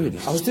 What was you doing?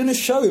 I was doing a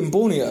show in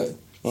Borneo.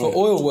 For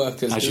oil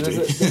workers,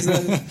 there's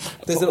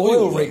an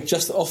oil rig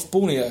just off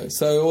Borneo,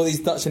 so all these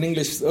Dutch and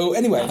English. Oh,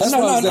 anyway, hang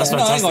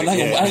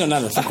on.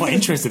 I'm quite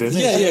interested in it.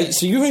 Yeah.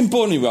 So you were in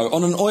Borneo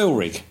on an oil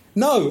rig.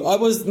 No,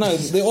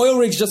 the oil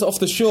rig's just off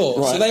the shore,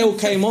 so they all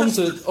came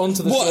onto the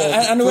shore.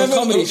 And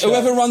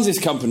whoever runs this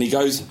company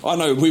goes, I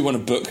know, we want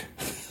to book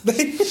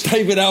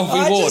David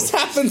Alfie Ward. I just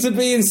happened to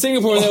be in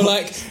Singapore, and they were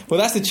like, well,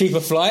 that's a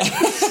cheaper flight.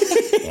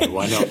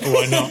 Why not?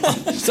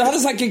 So how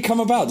does that gig come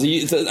about? I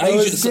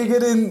was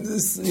gigging in...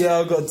 Yeah,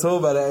 I've got to talk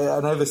about it. I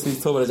know this is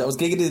talk about it. I was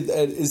gigging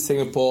in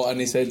Singapore, and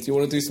he said, do you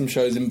want to do some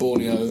shows in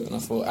Borneo? And I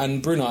thought...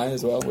 And Brunei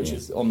as well, which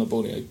is on the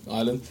Borneo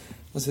island.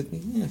 I said,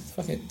 yeah,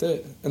 fuck it, do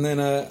it. And then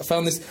I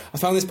found this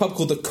pub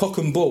called the Cock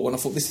and Bull, and I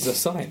thought, this is a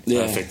sign.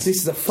 Yeah. This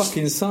is a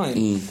fucking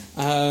sign.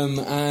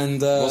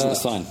 And wasn't a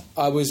sign.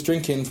 I was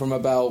drinking from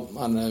about,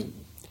 I don't know,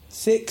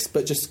 6,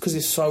 but just because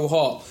it's so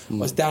hot, I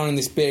was down in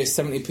this beer,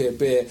 70p a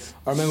beer.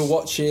 I remember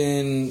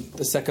watching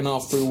the second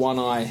half through one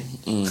eye,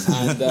 and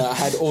I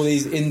had all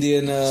these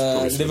Indian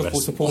Liverpool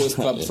supporters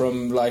club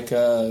from like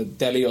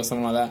Delhi or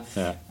something like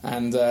that,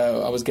 and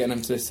I was getting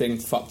them to sing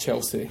 "Fuck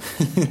Chelsea."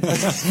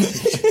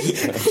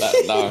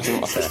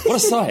 What a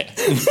sight!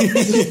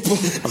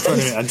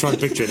 I'm trying to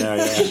picture it now.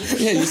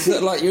 Yeah,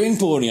 you're in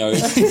Borneo.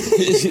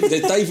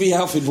 The Davey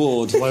Alfred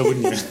Ward. Why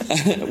wouldn't you?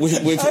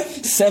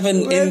 with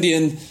 7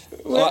 Indian.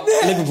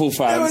 Liverpool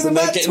fans. There was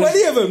about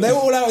 20 of them. They were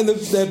all out in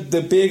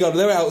the beer garden.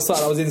 They were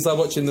outside. I was inside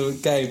watching the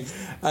game.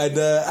 And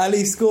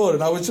Ali scored,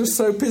 and I was just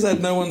so pissed I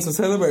had no one to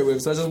celebrate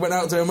with. So I just went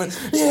out to him and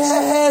went,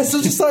 yes! So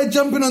I just started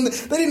jumping on. They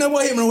didn't know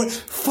what hit me. And I went,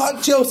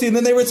 fuck Chelsea. And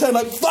then they returned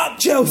like, fuck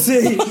Chelsea!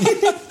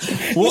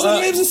 It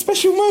was a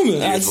special moment.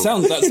 That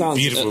sounds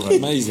beautiful,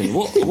 amazing.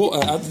 How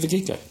did the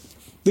gig go?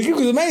 The gig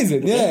was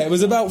amazing. Yeah, it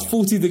was about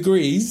 40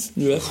 degrees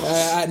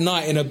at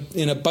night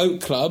in a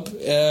boat club,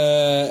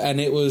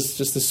 and it was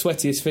just the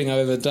sweatiest thing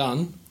I've ever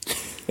done.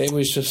 It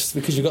was just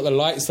because you got the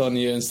lights on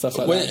you and stuff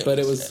like that. But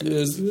it was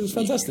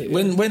fantastic.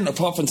 When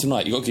apart from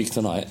tonight, you got gigs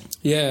tonight.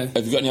 Yeah.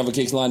 Have you got any other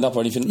gigs lined up or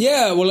anything?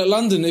 Yeah. Well, at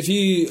London, if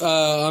you,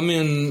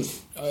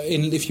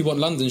 if you want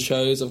London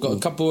shows, I've got a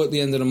couple at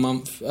the end of the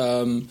month.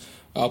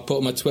 I'll put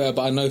on my Twitter,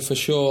 but I know for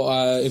sure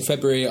in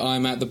February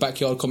I'm at the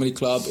Backyard Comedy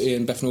Club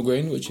in Bethnal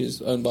Green, which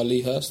is owned by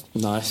Lee Hurst.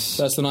 Nice.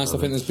 So that's nice. I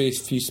think there's been a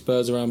few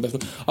Spurs around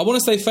Bethnal. I want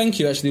to say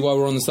thank you actually while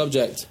we're on the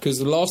subject, because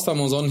the last time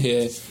I was on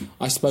here,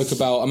 I spoke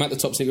about I'm at the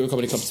Top Secret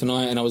Comedy Club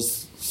tonight, and I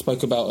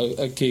spoke about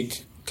a gig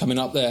coming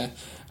up there.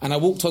 And I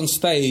walked on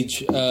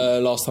stage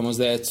last time I was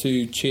there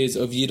to cheers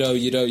of Yido.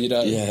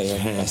 Yeah,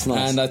 that's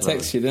nice. And I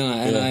texted you, didn't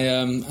I?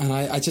 And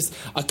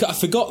I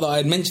forgot that I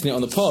had mentioned it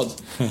on the pod.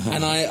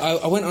 And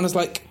I went on, I was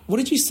like, what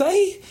did you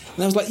say?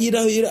 And I was like,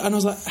 Yido. And I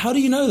was like, how do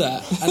you know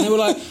that? And they were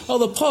like, oh,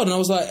 the pod. And I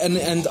was like, and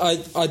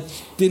I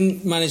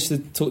didn't manage to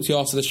talk to you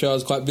after the show. I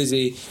was quite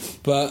busy,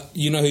 but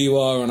you know who you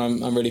are, and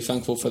I'm really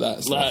thankful for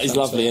that. So that is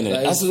lovely, isn't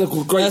it? That's a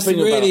great thing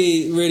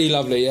really, about... really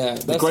lovely, yeah.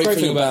 That's the great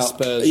thing about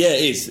Spurs. Yeah,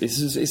 it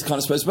is. It's kind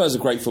of Spurs. Spurs are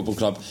a great football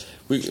club.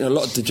 A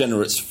lot of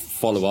degenerates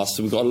follow us,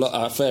 so we've got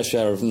a fair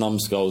share of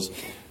numbskulls.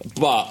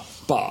 But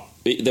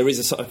there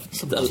is a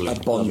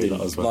bonding.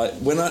 Like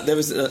when there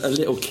was a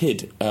little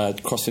kid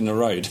crossing the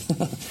road,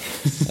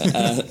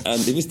 and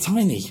he was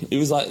tiny. He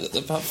was like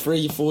about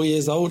 3-4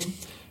 years old.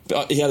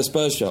 But he had a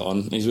Spurs shirt on,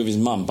 and he's with his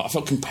mum, but I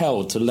felt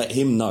compelled to let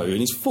him know, and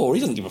he's 4, he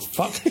doesn't give a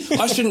fuck.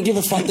 I shouldn't give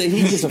a fuck that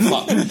he gives a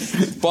fuck.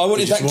 But I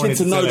wanted that kid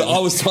to know that I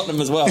was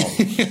Tottenham as well.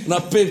 And I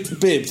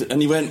bibbed,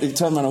 and he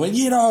turned around and went,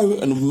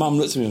 and mum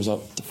looked at me and was like,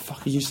 what the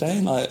fuck are you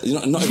saying? Like,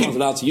 not everyone's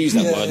allowed to use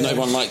that word, not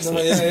everyone likes it.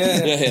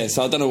 Yeah,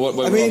 so I don't know what...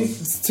 I mean,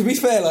 to be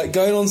fair, like,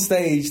 going on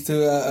stage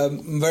to a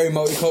very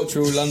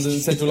multicultural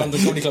Central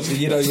London comedy club,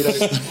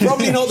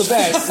 probably not the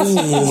best.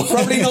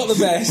 Probably not the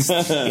best.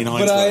 But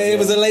it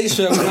was a late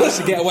show, and I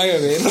actually get away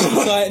with it.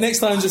 So next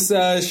time, just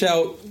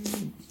shout,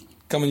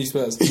 "Come on, you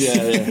Spurs!"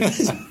 Yeah.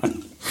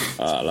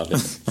 I love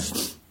it.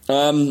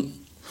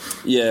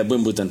 Yeah,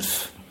 Wimbledon.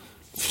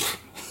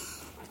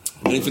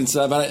 Anything to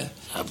say about it?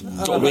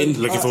 Got to win.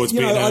 Looking forward to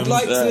being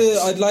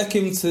I'd like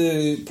him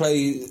to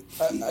play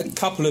a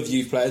couple of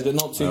youth players, but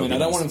not too many. I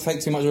don't want him to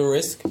take too much of a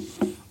risk.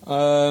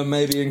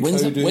 Maybe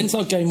when's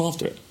our game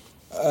after it?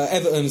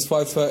 Everton's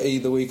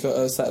 5:30 the week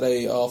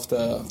Saturday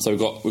after. So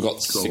we've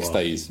got 6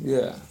 days.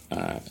 Yeah.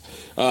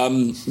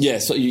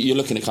 So you're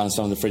looking at kind of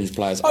some of the fringe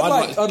players.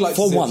 I'd like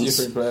for to see once a few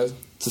fringe players.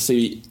 to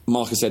see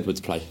Marcus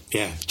Edwards play.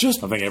 Yeah, I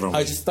think everyone.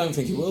 I just don't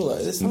think he will.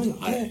 Though.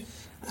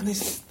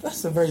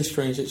 That's a very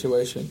strange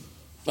situation.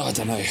 I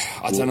don't know.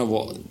 I don't know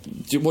what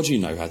do you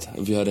know, Had?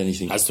 Have you heard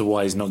anything as to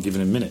why he's not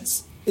giving him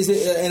minutes? Is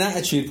it an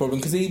attitude problem?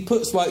 Because he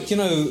puts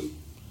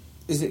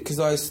is it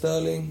Kazai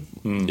Sterling?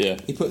 Yeah.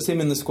 He puts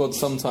him in the squad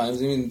sometimes.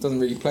 I mean, doesn't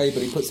really play,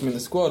 but he puts him in the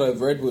squad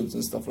over Edwards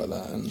and stuff like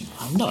that. And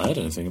I've not heard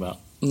anything about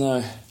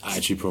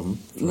attitude problem.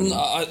 No,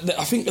 I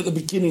think at the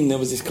beginning there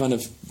was this kind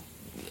of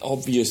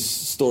obvious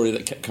story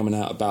that kept coming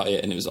out about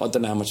it, and it was, I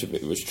don't know how much of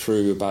it was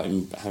true about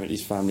him having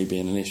his family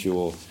being an issue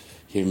or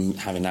him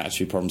having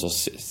attitude problems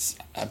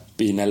or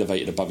being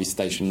elevated above his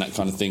station, that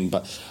kind of thing.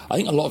 But I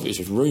think a lot of it was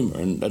just rumour,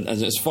 and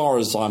as far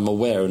as I'm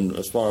aware and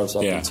as far as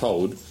I've been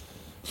told,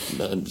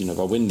 by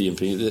Windy and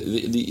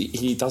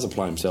he does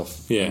apply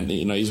himself. Yeah, and,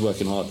 he's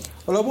working hard.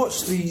 Well, I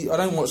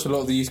don't watch a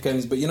lot of the youth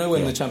games, but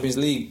when the Champions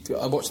League,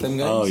 I watch them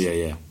games. Oh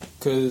yeah.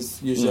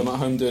 Because usually I'm at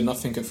home doing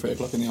nothing at 3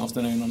 o'clock in the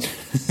afternoon on a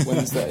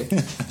Wednesday,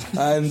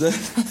 and do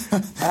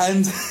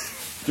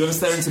you want to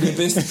stare into the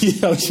abyss?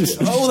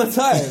 All the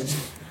time.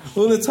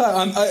 All the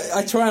time,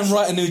 I try and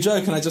write a new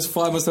joke, and I just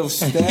find myself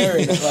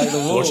staring at the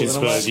wall. Watching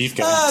Spurs youth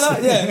games.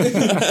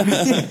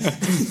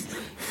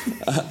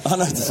 I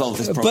know to solve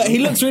this problem. But he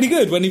looks really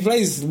good when he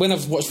plays. When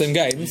I've watched them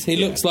games, he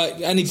looks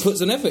like, and he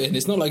puts an effort in.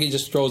 It's not like he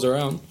just strolls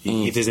around.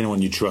 If there's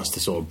anyone you trust to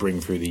sort of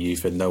bring through the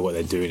youth and know what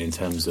they're doing in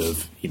terms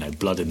of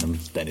blood in them,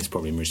 then it's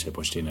probably Mauricio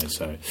Pochettino.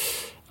 So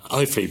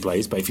hopefully he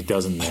plays, but if he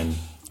doesn't, then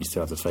you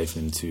still have the faith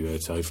in him to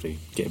hopefully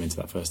get him into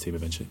that first team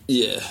eventually.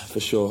 Yeah, for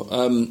sure.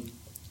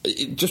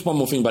 Just one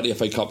more thing about the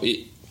FA Cup.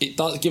 It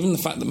does, given the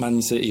fact that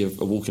Man City are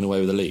walking away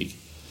with the league,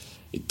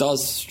 it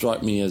does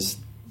strike me as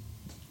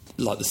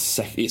like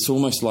it's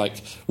almost like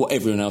what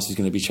everyone else is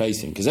going to be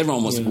chasing, because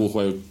everyone wants to walk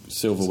away with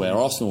silverware.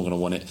 Arsenal are going to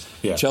want it.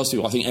 Yeah. Chelsea,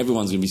 I think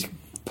everyone's going to be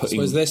putting.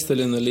 I suppose they're still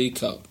in the League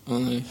Cup,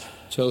 aren't they?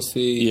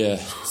 Chelsea,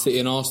 City,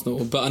 and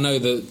Arsenal. But I know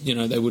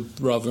that they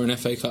would rather an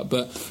FA Cup.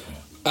 But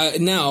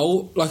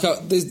now,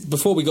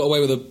 before we got away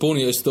with the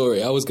Borneo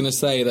story, I was going to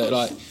say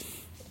that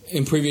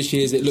in previous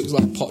years it looks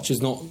like Poch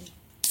has not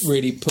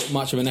really put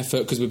much of an effort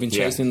because we've been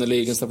chasing the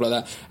league and stuff like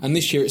that. And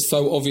this year it's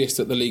so obvious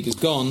that the league is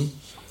gone.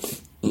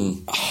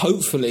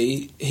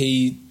 Hopefully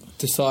he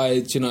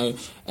decides, and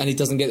he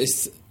doesn't get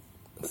this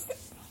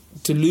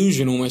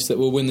delusion almost that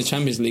we'll win the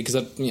Champions League,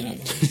 because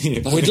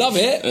we'd love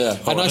it.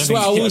 And I swear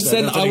I will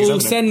send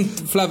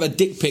Flav a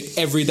dick pic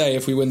every day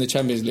if we win the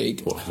Champions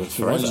League.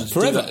 Forever.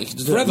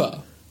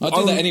 I'll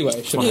do that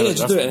anyway.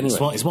 Just do it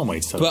anyway. It's one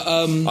way to tell. But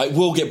it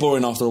will get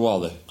boring after a while,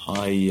 though.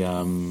 I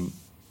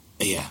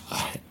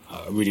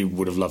really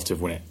would have loved to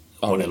have won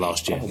it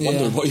last year. I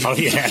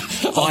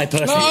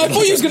personally. No, I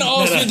thought you was going to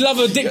ask if you'd love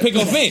a dick pic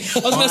off me. I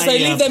was going to say,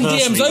 leave them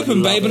DMs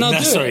open, babe, and I'll do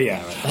it. Sorry,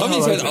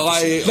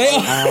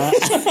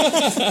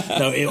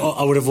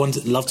 I would have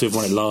loved to have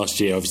won it last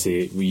year.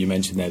 Obviously, you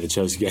mentioned there the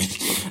Chelsea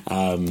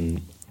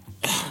game.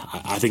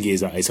 I think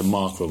it's a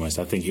marker almost.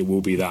 I think it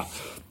will be that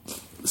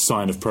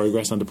sign of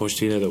progress under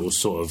Pochettino that will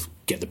sort of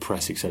get the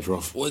press, etc.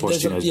 off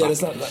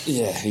Pochettino's back.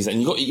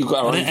 You've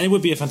got our own, and it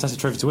would be a fantastic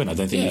trophy to win. I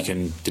don't think you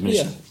can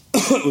diminish it.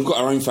 We've got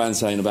our own fans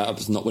saying about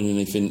us not winning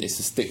anything. It's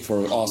a stick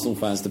for Arsenal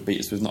fans to beat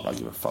us with. Not like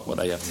give a fuck what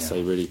they have to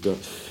say, really. But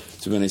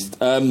to be honest,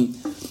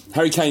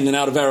 Harry Kane and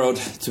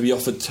Alderweireld to be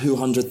offered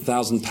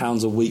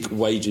 £200,000 a week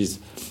wages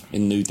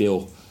in New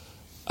Deal,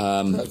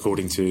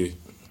 according to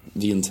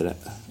the internet.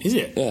 Is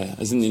it? Yeah,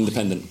 as in the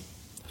Independent.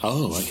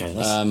 Oh, okay.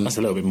 That's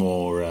a little bit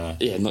more.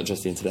 Not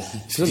just the internet.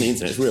 It's on the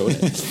internet. It's real,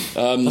 isn't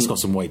it? That's got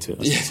some weight to it.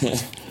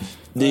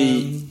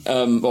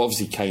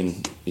 Obviously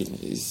Kane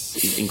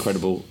is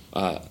incredible.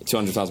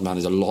 £200,000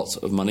 is a lot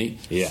of money.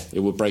 Yeah, it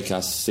would break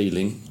our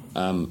ceiling.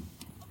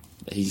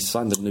 He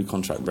signed a new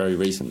contract very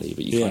recently,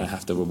 but you kind of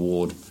have to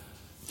reward.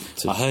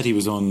 I heard he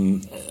was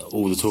on.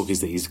 All the talk is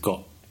that he's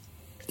got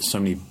so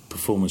many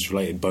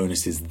performance-related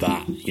bonuses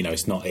that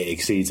it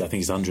exceeds. I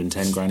think it's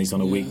 110 grand he's on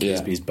a week.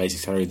 His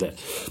basic salary that.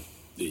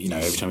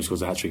 Every time he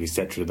scores a hat-trick,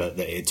 etc., that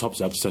it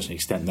tops up to such an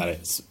extent that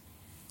it's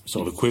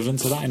sort of equivalent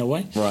to that in a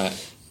way. Right.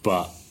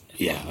 But,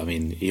 he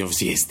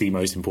obviously is the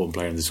most important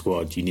player in the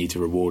squad. You need to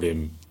reward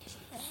him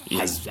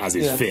as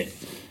is fit.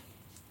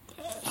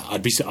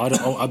 I'd be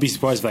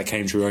surprised if that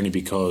came true only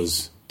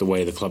because the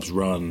way the club's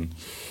run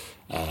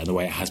and the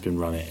way it has been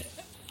run,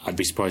 I'd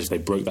be surprised if they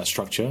broke that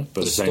structure.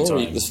 But at the same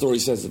time... The story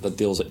says that the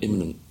deals are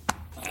imminent.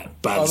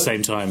 But at the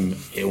same time,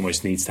 it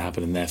almost needs to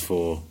happen, and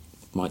therefore...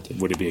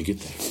 Would it be a good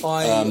thing?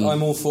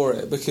 I'm all for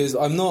it, because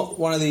I'm not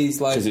one of these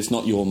because it's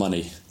not your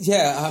money.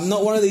 Yeah, I'm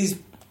not one of these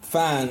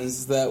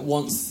fans that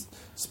wants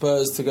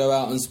Spurs to go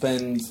out and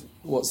spend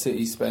what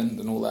City spend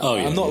and all that.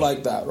 I'm not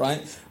like that,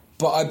 right?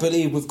 But I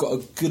believe we've got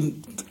a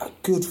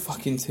good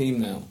fucking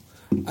team now,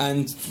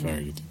 and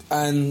very good.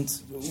 And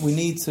we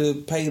need to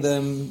pay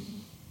them,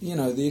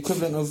 the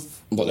equivalent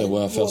of what they're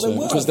worth elsewhere,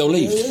 because they'll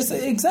leave.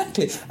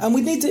 Exactly, and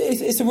we need to.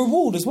 It's a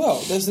reward as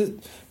well.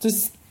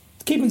 Just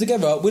keep them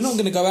together. We're not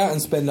going to go out and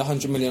spend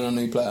 100 million on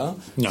a new player.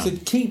 No. So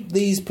keep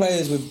these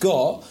players we've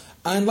got.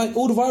 And like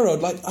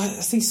Alderweireld, like I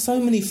see so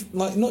many,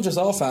 like not just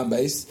our fan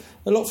base,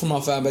 a lot from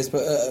our fan base,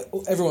 but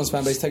everyone's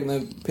fan base taking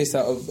the piss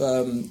out of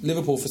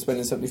Liverpool for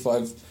spending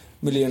 75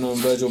 million on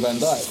Virgil van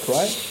Dijk,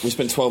 right? We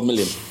spent 12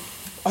 million.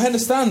 I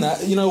understand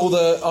that, all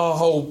our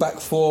whole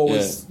back four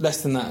was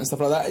less than that and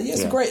stuff like that. Yeah,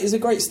 it's a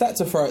great stat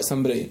to throw at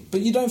somebody,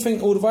 but you don't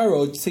think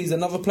Alderweireld sees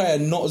another player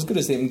not as good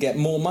as him get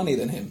more money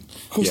than him?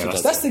 Of course he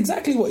does. That's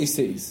exactly what he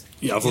sees.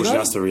 Yeah, unfortunately,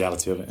 that's the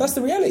reality of it. That's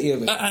the reality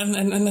of it.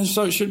 And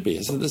so it should be.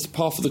 That's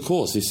part of the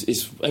course.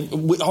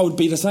 I would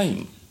be the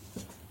same.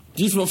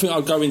 Do you not think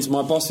I'd go into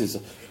my bosses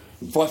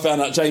if I found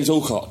out James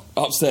Alcott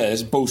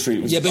upstairs, Ball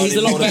Street was... Yeah, but he's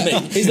a lot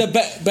better. He's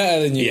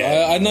better than you.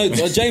 Yeah. I know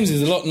James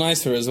is a lot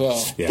nicer as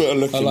well. Yeah. Better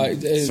looking.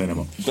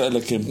 Better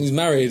looking. He's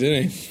married,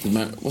 isn't he?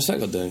 What's that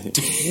got to do with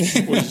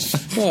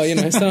it?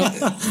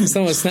 Well,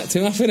 someone snapped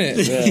him up,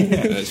 innit?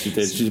 Yeah, she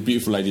did. She's a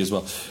beautiful lady as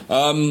well.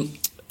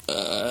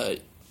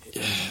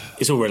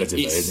 It's all relative,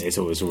 though, isn't it? It's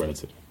all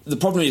relative. The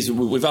problem is,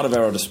 with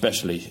Alderweireld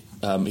especially,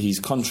 his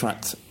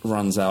contract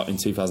runs out in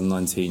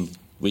 2019.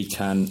 We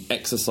can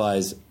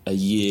exercise a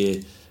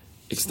year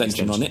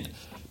extension on it,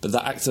 but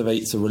that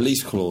activates a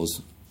release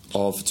clause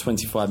of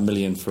 25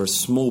 million for a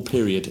small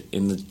period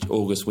in the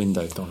August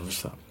window. Don't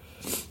understand.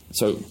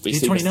 So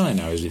He's 29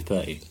 now, is he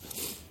 30?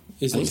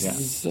 He's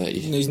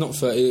 30. No, he's not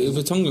 30.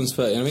 Vertonghen's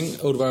 30. I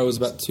think Alderweireld was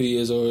about 2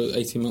 years or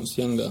 18 months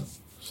younger.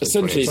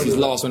 Essentially, it's his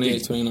last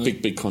 28,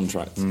 29. big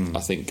contract, I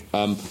think.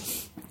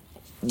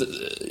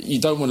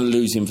 You don't want to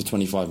lose him for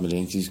 25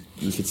 million because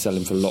you could sell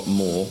him for a lot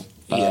more.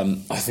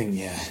 I think,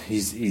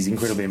 he's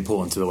incredibly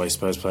important to the way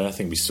Spurs play. I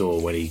think we saw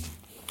when he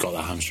got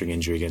that hamstring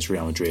injury against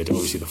Real Madrid,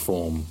 obviously the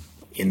form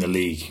in the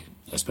league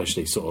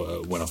especially sort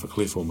of went off a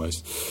cliff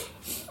almost.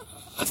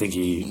 I think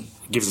he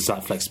gives us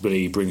that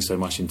flexibility, he brings so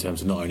much in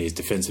terms of not only his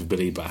defensive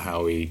ability but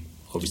how he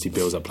obviously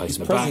builds up place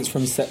in the back. Presence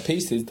from set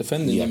pieces,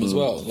 defending them as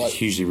well. Like,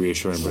 hugely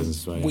reassuring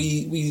presence as well.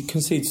 We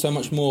concede so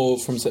much more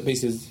from set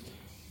pieces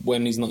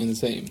when he's not in the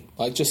team.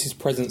 Like, just his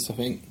presence, I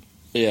think.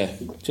 Yeah.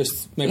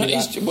 Just maybe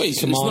it's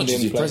not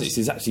just his presence,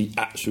 it's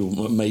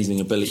actual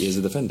amazing ability as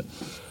a defender.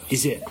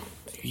 Is it?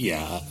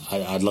 Yeah,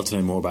 I'd love to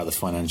know more about the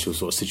financial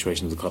sort of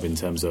situation of the club in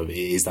terms of,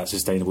 is that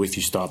sustainable? If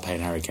you start paying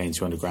Harry Kane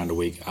 200 grand a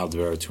week,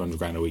 Alderweireld 200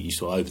 grand a week, you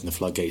sort of open the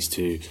floodgates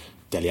to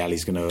Dele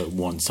Alli's going to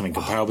want something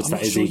comparable to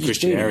that. Is he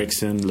Christian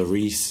Eriksen,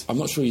 Lloris? I'm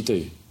not sure you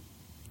do.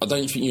 I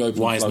don't think you open.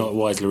 Why is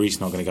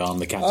Lloris not going to go on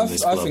the captain of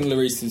this club? I think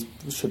Lloris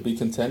should be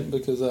content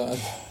because.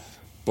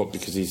 But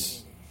because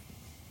he's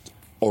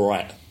all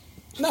right.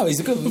 No, he's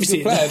a good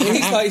player,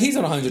 but he's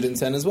on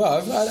 110 as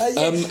well.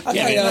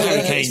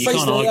 Harry Kane, you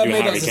can't argue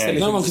with Harry Kane.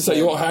 No one can say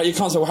you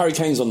can't say Harry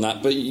Kane's on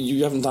that, but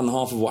you haven't done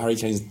half of what Harry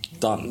Kane's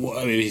done. Well,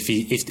 I mean, if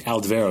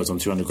Alderweireld's on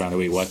 200 grand a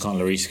week, why can't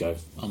Lloris go?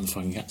 I'm the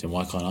fucking captain.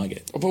 Why can't I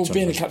get? Well,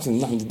 being a captain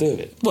has nothing to do with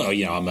it. Well,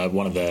 I'm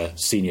one of the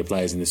senior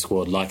players in this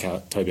squad, like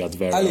Toby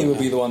Alderweireld. Ali will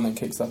be the one that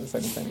kicks up if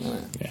anything, isn't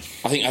it? Yeah.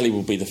 I think Ali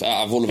will be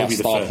out of all of our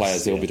star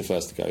players. He'll be the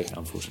first to go.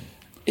 Unfortunately,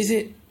 is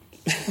it?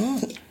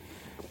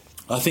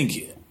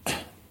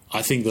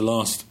 I think the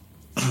last.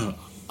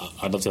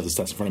 I'd love to have the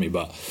stats in front of me,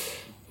 but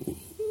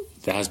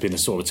there has been a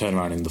sort of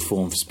turnaround in the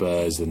form for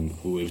Spurs, and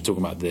we were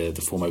talking about the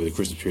form over the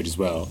Christmas period as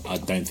well. I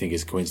don't think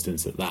it's a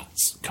coincidence that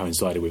that's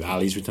coincided with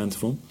Ali's return to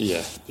form.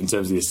 Yeah. In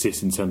terms of the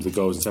assists, in terms of the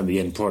goals, in terms of the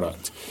end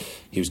product,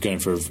 he was going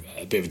for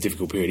a bit of a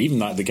difficult period. Even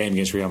like the game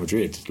against Real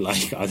Madrid, I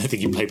don't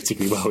think he played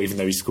particularly well, even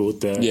though he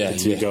scored the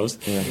two goals.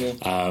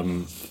 Yeah.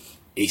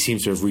 He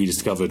seems to have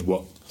rediscovered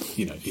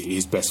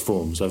his best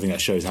form. So I think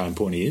that shows how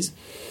important he is.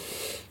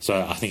 So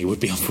I think it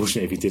would be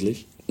unfortunate if he did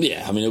leave.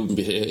 Yeah, I mean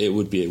it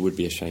would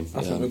be a shame.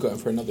 I think we've got him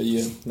for another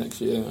year next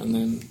year, and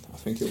then I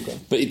think he'll go.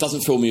 But it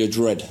doesn't fill me a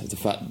dread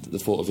the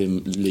thought of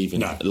him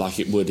leaving, like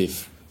it would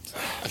if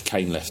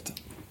Kane left.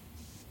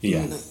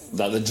 Yeah,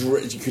 like the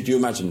dread. Could you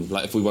imagine,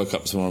 like if we woke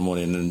up tomorrow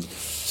morning and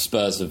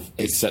Spurs have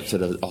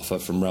accepted an offer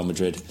from Real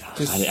Madrid?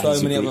 Just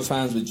so many other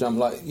fans would jump.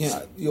 Like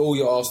all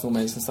your Arsenal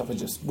mates and stuff would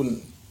just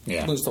wouldn't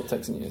stop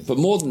texting you. But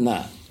more than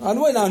that, I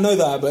know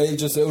that, but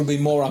it would be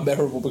more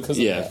unbearable because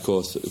of that. Of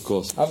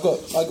course. I've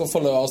got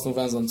follow Arsenal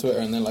fans on Twitter,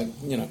 and they're like,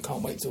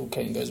 can't wait till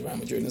Kane goes around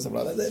Madrid and stuff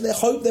like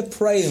that. They're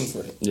praying for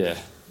it. Yeah.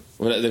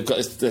 Well,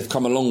 they've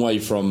come a long way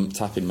from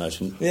tapping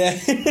merchant. Yeah.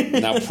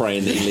 Now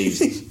praying that he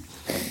leaves.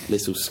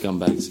 Little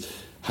scumbags.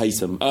 Hate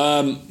them.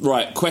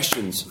 Right,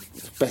 questions.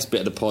 Best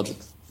bit of the pod.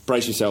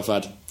 Brace yourself,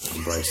 Ad.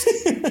 I'm braced.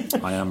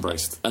 I am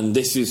braced. And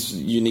this is,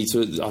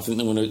 I think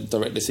I'm going to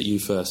direct this at you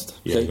first.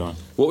 Yeah, go on.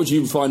 What would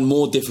you find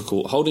more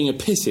difficult, holding a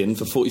piss in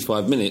for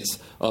 45 minutes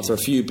after a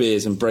few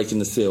beers and breaking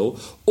the seal,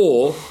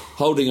 or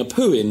holding a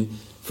poo in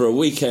for a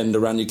weekend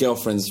around your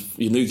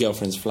new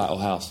girlfriend's flat or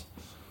house?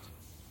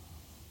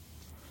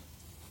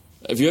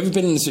 Have you ever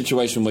been in a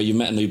situation where you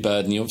met a new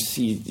bird and you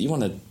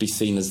want to be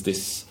seen as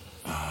this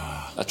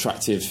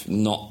attractive,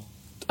 not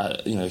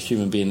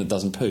human being that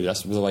doesn't poo?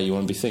 That's the way you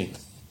want to be seen.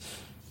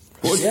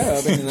 Yeah,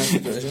 I've been in that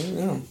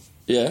situation.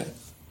 Yeah.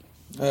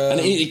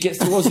 And it gets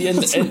towards the end,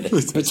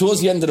 but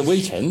towards the end of the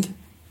weekend,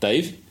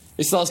 Dave,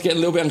 it starts getting a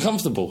little bit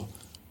uncomfortable.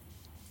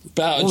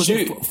 About What was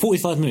it,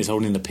 45 minutes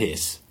holding in the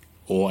piss,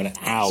 or an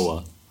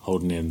hour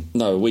holding in?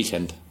 No, a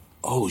weekend.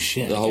 Oh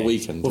shit! The whole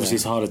weekend, Obviously, yeah.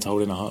 it's harder to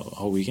hold in a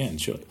whole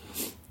weekend. Sure.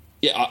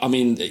 Yeah, I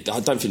mean, I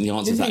don't think the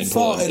answer is that You'd be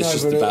important. farting It's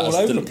just over it about all us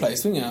over doing- the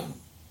place, wouldn't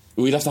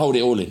you? We'd have to hold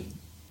it all in.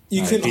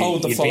 You couldn't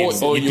hold the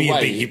fart. Or you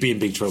wait. You'd be in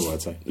big trouble,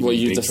 I'd say. Well,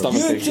 you'd the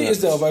stomach. You would shit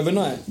yourself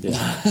overnight. Yeah.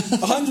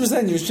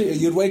 100%.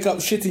 You'd wake up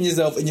shitting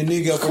yourself in your new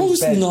Of girlfriend's course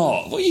bed.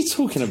 not. What are you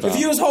talking about? If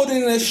you was holding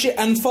in a shit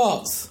and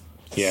farts,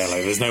 Yeah,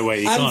 like there's no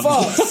way you and can't.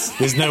 farts,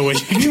 There's no way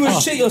you would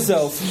can't. shit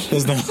yourself.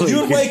 There's no way You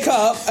would can- wake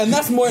up, and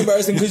that's more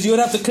embarrassing because you would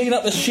have to clean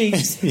up the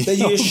sheets that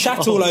you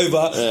shat all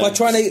over by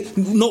trying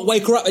to not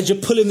wake her up as you're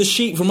pulling the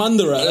sheet from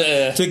under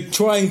her to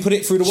try and put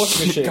it through the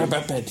washing machine. Go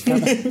back bed. Go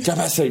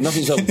back sleep.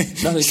 Nothing's up.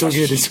 It's all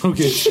good. It's all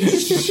good.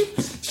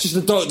 It's just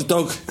the dog.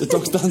 The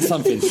dog's done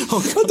something.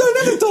 I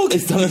don't have a dog.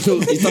 He's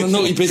done a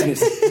naughty business.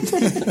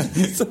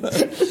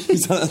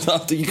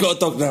 You got a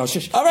dog now.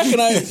 Shush. I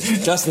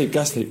reckon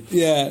Go sleep.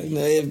 Yeah,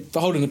 no,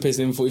 holding the piss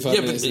in 45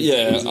 Yeah,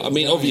 minutes. but I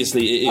mean,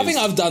 obviously it is. I think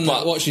I've done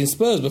that watching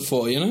Spurs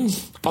before, you know?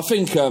 I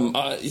think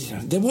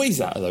there is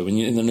that though when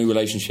you're in a new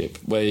relationship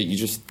where you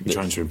just. You're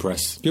trying to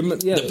impress.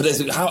 Yeah,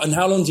 But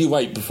how long do you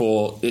wait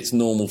before it's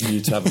normal for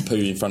you to have a poo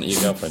in front of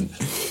your girlfriend?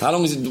 How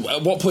long is it?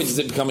 At what point does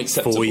it become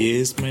acceptable? 4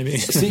 years, maybe.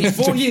 See,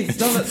 4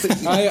 years.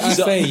 I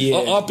say a year.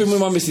 I've been with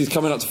my missus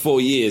coming up to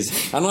 4 years,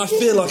 and I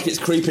feel like it's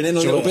creeping in a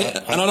little bit,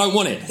 and I don't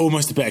want it.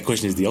 Almost a better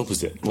question is the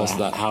opposite. What's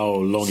that? How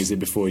long is it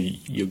before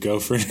your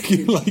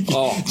girlfriend like?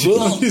 Oh,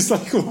 it's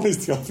like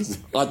almost the opposite.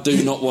 I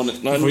do not want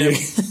it. No, Before you-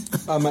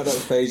 I'm at that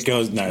stage.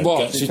 girls, no. What?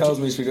 girls- She tells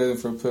me she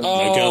goes for a poo.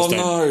 Oh, girls don't.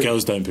 no.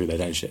 Girls don't poo. They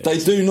don't shit. They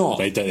do not.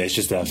 They don't. It's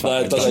just their They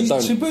fact.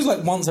 don't. She poos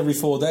like once every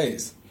 4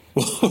 days.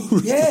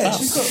 Yeah,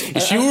 she's got.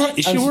 Is she all right?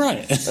 Is she all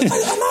right?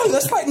 I know,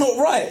 that's like not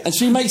right. And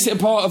she makes it a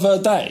part of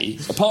her day,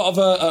 a part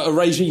of a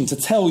regime to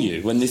tell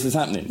you when this is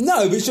happening.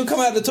 No, but she'll come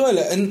out of the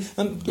toilet and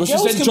Well, she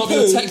girls said can drop you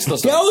a poo- text or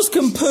something. Girls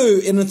can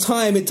poo in the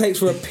time it takes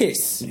for a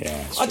piss. Yeah,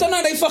 it's I don't know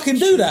how they fucking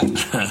do that.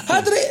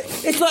 How did it?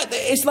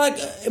 It's like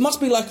it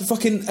must be like a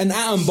fucking an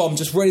atom bomb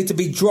just ready to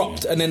be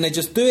dropped, and then they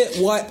just do it,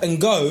 wipe,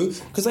 and go.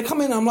 Because they come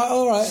in, I'm like,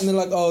 all right, and they're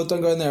like, oh,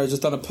 don't go in there. I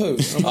just done a poo.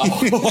 I'm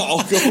like, it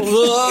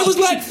was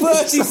like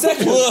 30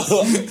 seconds.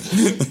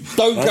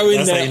 Don't go in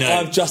That's how there. you know.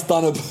 I've just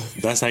done a.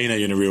 That's how you know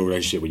you're in a real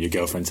relationship when your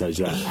girlfriend tells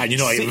you that, and you're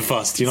not even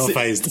fussed. You're not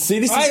phased. See,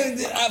 this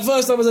is. At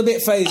first, I was a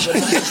bit phased. But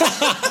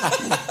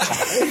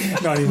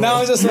Not anymore. now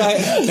I'm just like,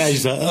 Now you're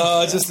just like,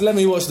 oh. just let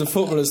me watch the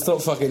football and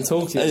stop fucking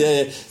talking.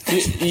 Yeah.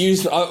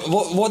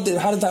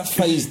 How did that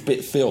phased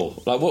bit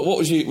feel? Like, what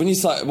was you when you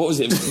started? What was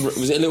it?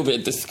 Was it a little bit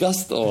of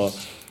disgust or?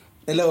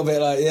 A little bit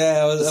like, yeah,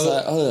 I was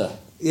Like,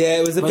 yeah,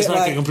 it was a It's bit like,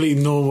 like. a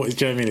completely normal. Do you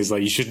know what I mean? It's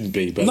like you shouldn't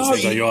be, but No, at the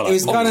same time you are. It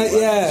was like, kind of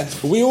yeah.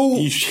 we all.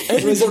 You should-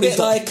 It was a bit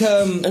like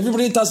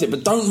Everybody does it,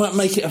 but don't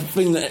make it a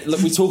thing that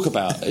we talk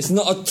about. It's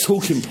not a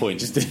talking point.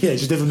 just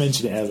never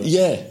mention it ever.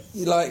 Yeah.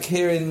 like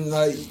hearing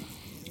like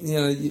you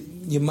know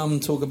your mum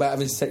talk about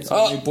having sex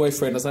with your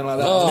boyfriend or something like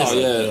that. Oh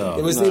yeah.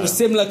 It was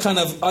similar kind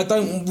of. I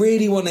don't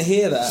really want to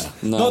hear that.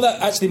 No. Not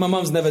that actually my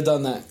mum's never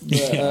done that. But,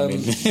 Yeah, I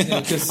mean, you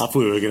know, 'cause- I thought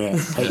we were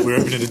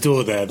opening the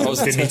door there, but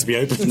it didn't need to be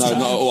opened.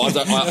 No,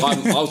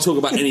 I'll talk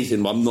about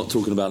anything, but I'm not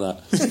talking about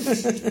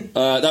that.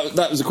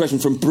 That was a question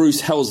from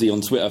Bruce Halsey on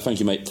Twitter. Thank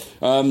you, mate.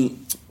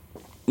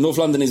 North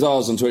London is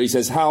ours on Twitter. He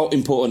says, how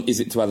important is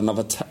it to add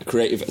another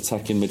creative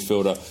attacking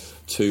midfielder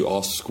to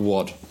our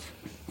squad?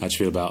 How do you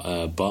feel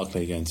about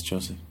Barkley going to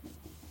Chelsea?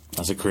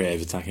 That's a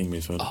creative attacking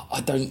midfielder.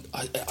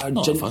 I'm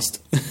Not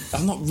fussed.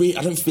 I'm not really.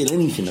 I don't feel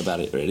anything about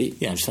it really.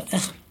 Yeah, I'm just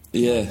like,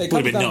 Yeah. It Would've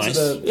comes been down nice.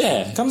 to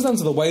Yeah. It comes down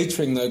to the wage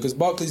thing though, because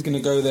Barkley's going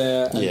to go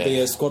there and Yeah. be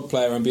a squad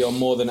player and be on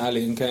more than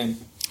Ali and Kane.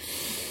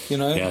 You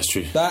know, Yeah, that's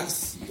true.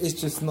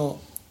 It's just not.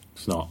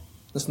 it's not.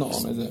 That's not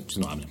on, is it? It's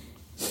not happening.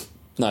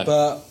 No.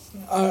 But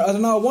I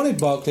don't know. I wanted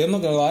Barkley. I'm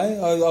not going to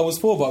lie. I was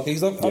for Barkley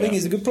because I think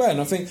he's a good player,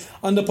 and I think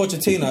under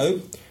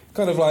Pochettino,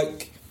 kind of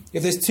like.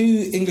 If there's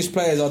two English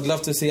players I'd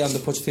love to see under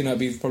Pochettino, it'd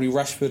be probably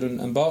Rashford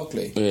and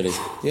Barkley. Really?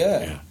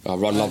 Yeah. I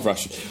love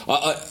Rashford.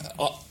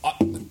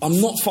 I'm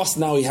not fussed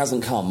now he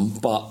hasn't come,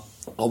 but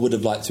I would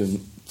have liked to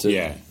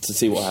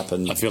see what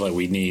happened. I feel like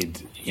we need,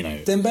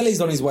 Dembele's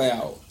on his way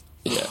out,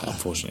 Yeah.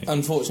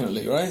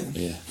 unfortunately, right?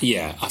 Yeah.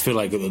 Yeah, I feel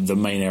like the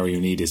main area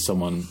you need is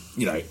someone,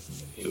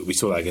 we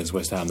saw that against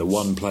West Ham, the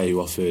one player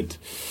who offered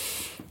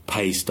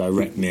pace,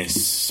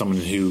 directness, someone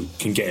who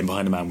can get in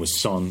behind a man was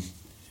Son.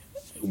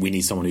 We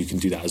need someone who can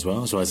do that as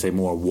well. So I'd say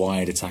more a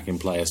wide attacking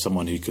player,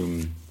 someone who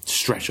can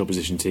stretch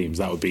opposition teams.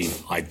 That would be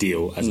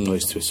ideal, as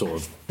opposed to a sort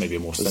of maybe a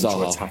more central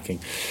Zaha. attacking.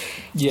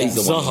 Yeah. He's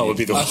the one. Zaha would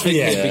be the one. think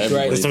Yeah, he'd be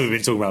great. That's something we've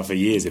been talking about for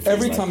years. It feels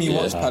Every like. time you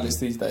watch Yeah. Palace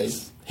these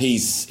days,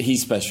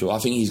 He's special. I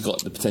think he's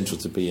got the potential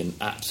to be an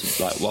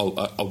absolute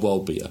a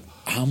world beater.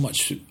 How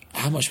much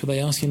were they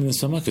asking in the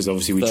summer? Because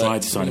obviously we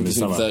tried to sign him in the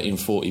between summer. 30 and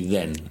 40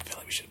 then. I feel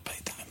like we should have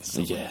paid that in the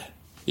summer. Yeah.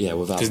 Yeah,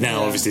 without. Because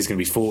now obviously it's going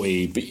to be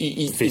 40, But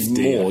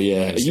 50 more,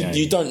 yeah. yeah.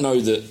 You don't know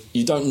that.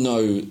 You don't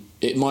know.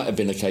 It might have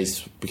been a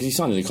case because he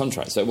signed a new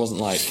contract, so it wasn't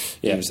like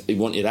he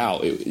wanted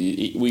out.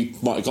 We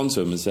might have gone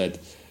to him and said,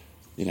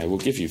 we'll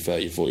give you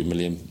 30, 40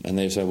 million, and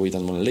they said, well, he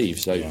doesn't want to leave.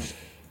 So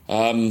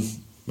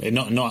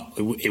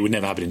It would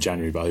never happen in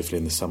January, but hopefully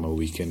in the summer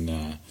we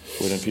can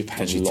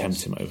potentially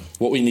tempt him over.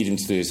 What we need him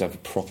to do is have a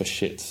proper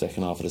shit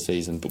second half of the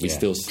season, but we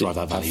still drive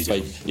that value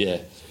down. Yeah,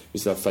 we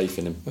still have faith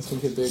in him. I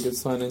think it'd be a good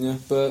signing, yeah.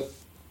 But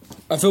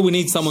I feel we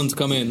need someone to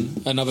come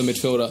in, another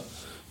midfielder,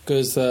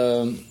 because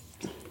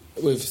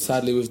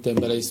sadly with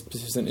Dembele's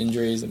persistent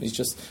injuries, and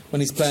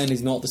when he's playing,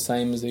 he's not the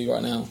same as he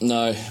right now.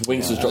 No,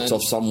 Winks has dropped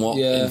off somewhat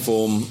in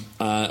form.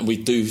 We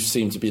do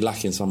seem to be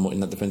lacking somewhat in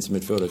that defensive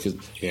midfielder because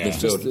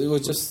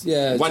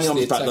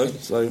Wanyama's back though.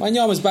 So.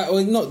 Wanyama's back.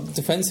 Well, not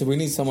defensive. We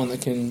need someone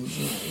that can,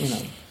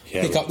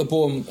 pick up the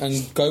ball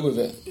and go with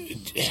it.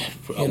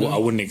 I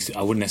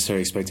wouldn't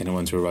necessarily expect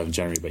anyone to arrive in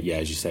January, but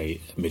as you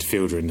say,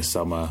 midfielder in the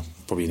summer,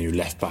 probably a new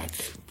left back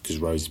because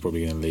Rose is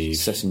probably going to leave.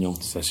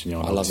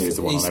 Sessegnon. I love it.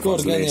 He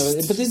scored again,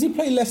 but does he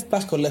play left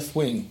back or left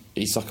wing?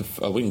 He's like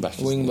a wing back.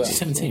 He's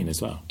 17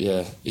 as well.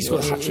 Yeah, he's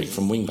got a hat trick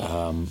from wing back.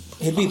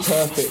 He'd be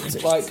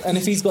perfect. And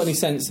if he's got any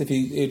sense,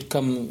 he'd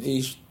come.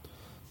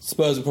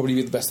 Spurs would probably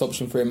be the best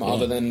option for him,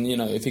 other than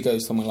if he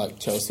goes somewhere like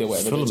Chelsea or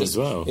whatever. Fulham as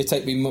well. It'd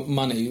take me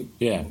money.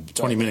 Yeah,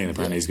 20 million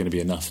apparently is going to be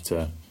enough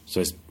to.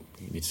 So it's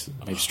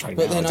maybe straight.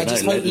 But then I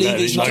just hope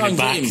Levy's not.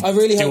 I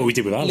really hope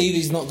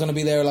Levy's not going to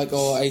be there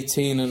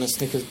 18 and a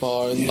Snickers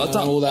bar and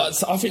all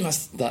that. I think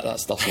that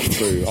stuff's not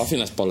true. I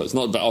think that's bollocks.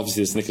 Not, but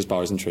obviously the Snickers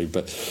bar isn't true.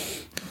 But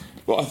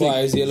why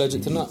is he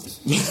allergic to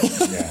nuts?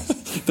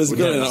 There's a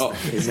girl in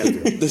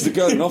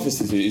the office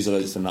who's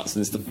allergic to nuts,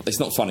 and it's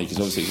not funny because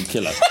obviously it can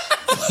kill her.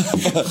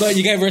 But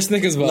you gave her a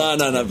Snickers bar.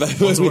 No. But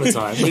once upon a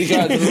time. When you go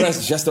out to the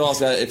restaurant, she has to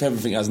ask her if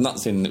everything has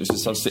nuts in. It was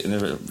just I was sitting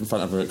there in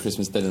front of her at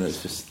Christmas dinner. It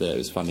was just it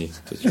was funny.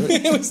 Do you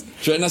reckon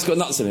that's got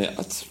nuts in it?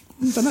 I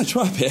don't know.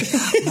 Try a bit.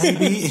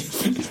 Maybe.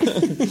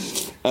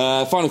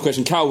 Final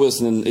question. Carl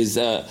Wilson is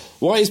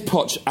why is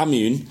Poch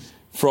immune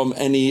from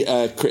any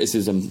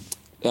criticism?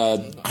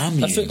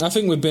 I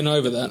think we've been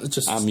over that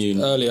just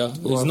earlier.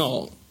 He's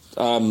not.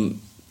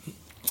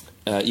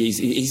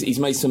 He's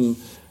made some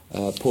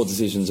poor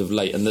decisions of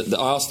late, and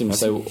I asked him to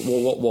say,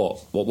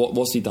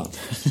 what's he done?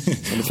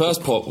 And the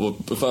first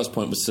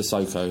point was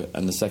Sissoko,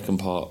 and the second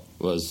part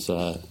was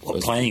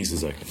playing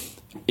Sissoko.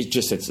 It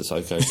just said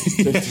Sissoko.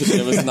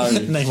 There was no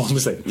name one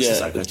mistake.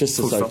 Sissoko. Just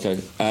Sissoko.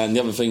 And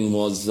the other thing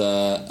was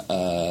about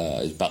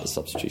the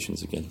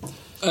substitutions again.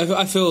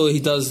 I feel he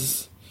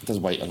does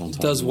wait a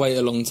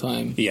long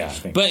time. Yeah, I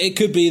think. But it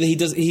could be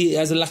that he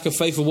has a lack of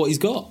faith of what he's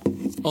got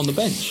on the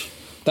bench.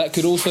 That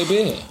could also be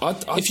it.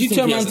 If you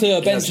turn around to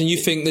a bench and you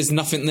think there's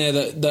nothing there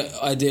that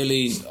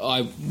ideally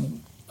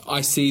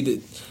I see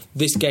that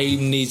this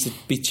game needs to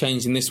be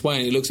changed in this way,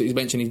 and he looks at his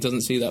bench and he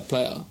doesn't see that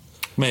player.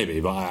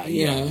 Maybe, but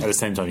at the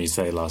same time you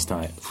say last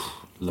night.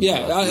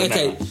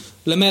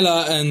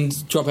 Lamella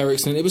and drop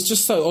Ericsson. It was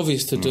just so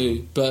obvious to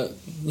do, but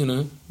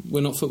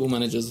we're not football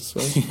managers, so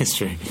it's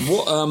true.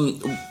 What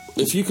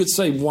if you could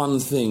say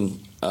one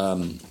thing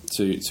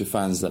to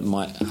fans that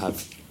might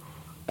have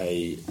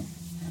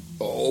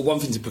or one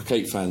thing to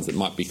placate fans that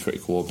might be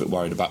critical or a bit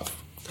worried about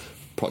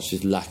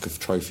Poch's lack of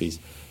trophies,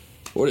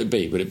 what would it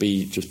be? Would it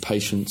be just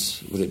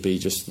patience? Would it be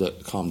just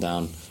that calm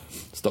down,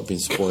 stop being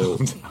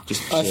spoiled?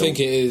 I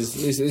think it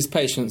is. It's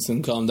patience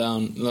and calm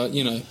down.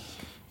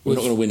 We're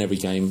not going to win every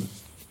game.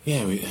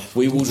 Yeah,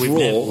 we will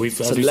draw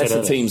to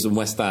lesser teams than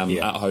West Ham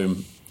at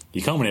home.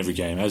 You can't win every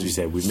game. As we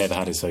said, we've never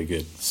had it so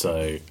good.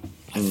 So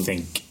I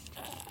think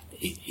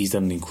he's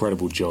done an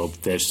incredible job.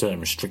 There's certain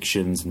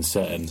restrictions and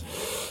certain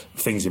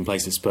things in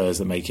place at Spurs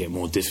that make it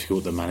more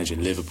difficult than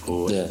managing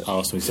Liverpool,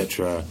 Arsenal,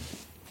 etc.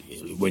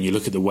 When you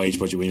look at the wage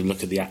budget, when you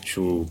look at the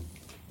actual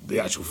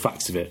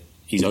facts of it,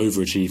 he's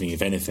overachieving,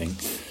 if anything.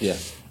 Yeah.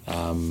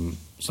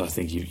 So I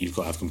think you've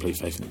got to have complete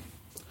faith in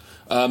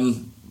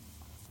him.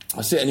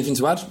 I see. Anything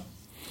to add?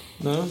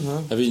 No.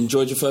 Have you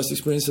enjoyed your first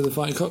experience of the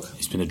Fighting Cock?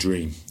 It's been a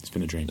dream.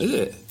 Is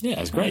it? Yeah,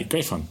 it's great.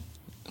 Great fun.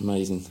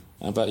 Amazing.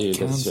 How about you?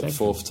 That's your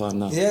fourth time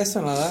now. Yeah,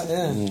 something like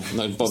that,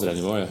 Not bothered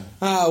anymore,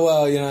 are you?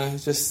 Well,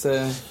 just...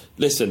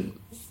 Listen,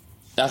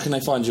 how can they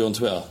find you on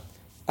Twitter?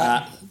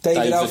 At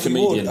David Alfie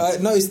Ward.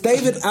 No, it's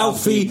David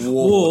Alfie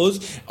Ward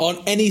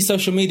on any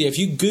social media. If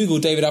you Google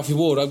David Alfie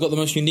Ward, I've got the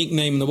most unique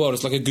name in the world.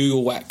 It's like a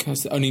Google whack.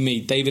 That's only me.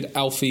 David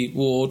Alfie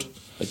Ward.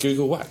 A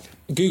Google whack?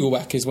 Google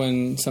whack is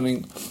when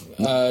something...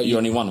 you're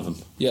only one of them?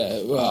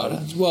 Yeah,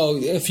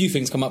 well, a few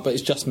things come up, but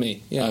it's just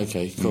me. Yeah.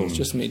 Okay, cool. It's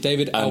just me.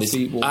 David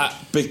Alfie Ward. At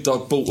Big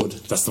Dog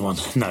Boltwood. That's the one.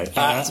 No.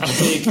 At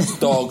Big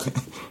Dog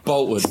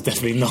Boltwood. It's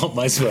definitely not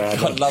my Twitter.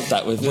 I'd love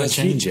that. I'm going to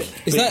change it.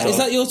 Is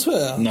that your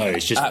Twitter? No,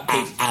 it's just at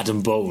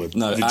Adam Boltwood.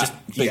 No, just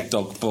Big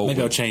Dog Boltwood.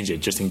 Maybe I'll change it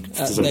just in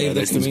case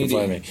listeners can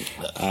find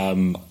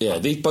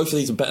me. Both of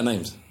these are better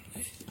names.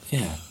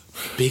 Yeah.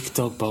 Big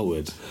Dog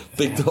Boltwood.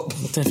 Big Dog.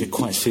 I don't know if it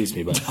quite suits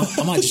me, but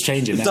I might just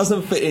change it now. It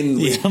doesn't fit in.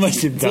 The whole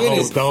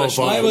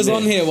vibe. I was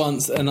on here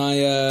once,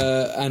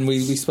 and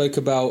we spoke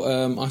about.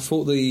 I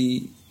thought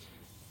the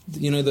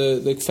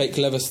fake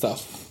leather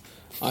stuff.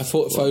 I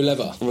thought faux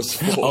leather.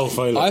 Faux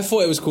leather. I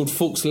thought it was called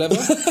Fawkes leather.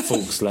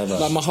 Fawkes leather.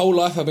 Like my whole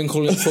life, I've been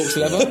calling it Fawkes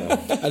leather.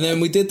 And then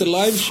we did the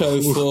live show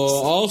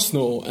for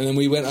Arsenal, and then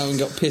we went out and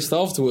got pissed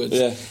afterwards.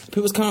 Yeah.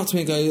 people was coming up to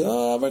me and go,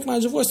 "Oh, I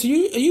recognise your voice. Are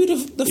you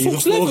the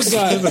Fox Leather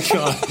guy?" And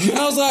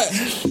I was like,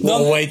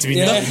 "What a way to be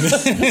known."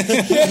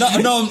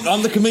 no,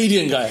 I'm the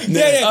comedian guy.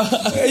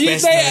 Are you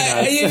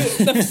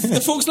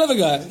the Fox Leather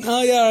guy?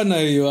 Oh yeah, I know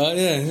who you are.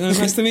 Yeah,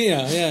 nice to meet you.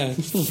 Yeah,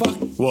 fuck.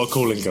 What a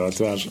calling card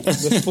to have.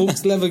 The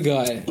Fox Leather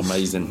guy.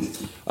 Amazing.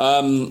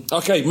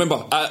 Okay,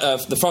 remember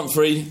the front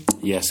three.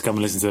 Yes, come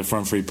and listen to the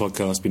Front Three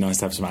podcast. It'd be nice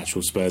to have some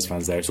actual Spurs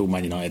fans there. It's all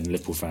Man United and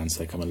Liverpool fans,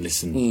 so come and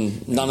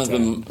listen. None of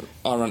them,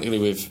 ironically,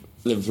 with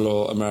Liverpool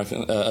or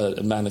American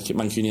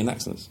Mancunian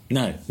accents.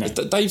 No.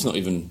 Dave's not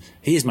even.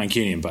 He is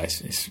Mancunian, but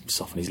it's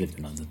soft, and he's lived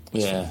in London.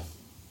 Yeah.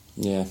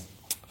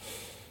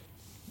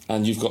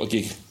 And you've got a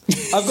gig.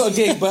 I've got a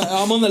gig, but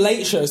I'm on the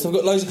late show, so I've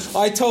got loads.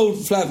 I told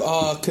Flav,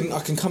 I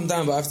can come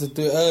down, but I have to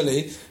do it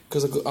early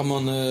because I'm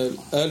on the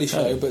early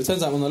show. But it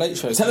turns out I'm on the late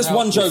show. Tell us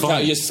one joke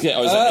out of your skit.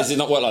 Or does it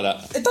not work like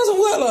that? It doesn't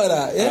work like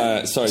that.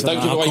 Yeah. Sorry,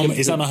 don't give away.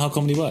 Is that not how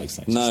comedy works?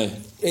 Actually? No.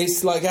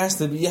 It's like you have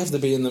to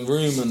be in the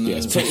room and.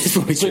 To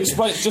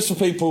explain, just for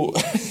people,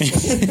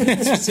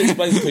 just to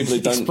explain to people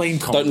who don't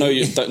know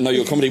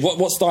your comedy.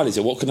 What style is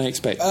it? What can they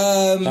expect?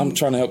 I'm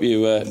trying to help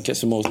you get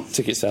some more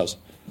ticket sales.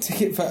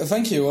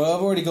 Thank you. Well,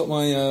 I've already got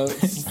my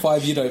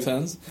 5 Udo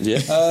fans. Yeah.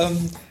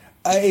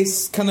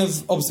 It's kind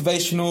of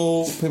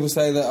observational. People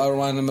say that I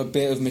remind them a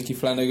bit of Mickey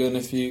Flanagan.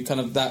 If you kind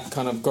of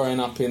growing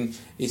up in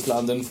East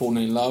London,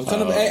 falling in love,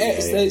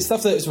 it's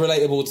stuff that's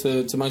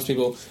relatable to most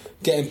people.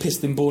 Getting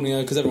pissed in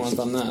Borneo because everyone's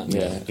done that.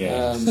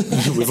 Yeah.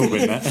 We've all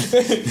been there.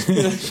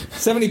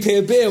 70p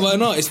a beer, why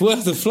not? It's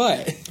worth the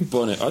flight.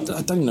 Borneo, I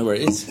don't even know where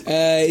it is.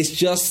 It's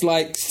just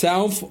like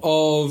south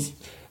of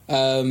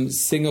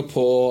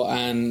Singapore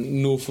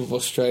and north of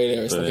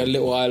Australia. It's like a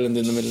little island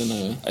in the middle of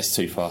nowhere. It's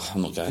too far.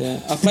 I'm not going.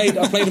 Yeah, I played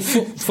a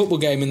football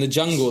game in the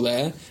jungle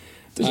there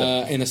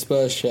in a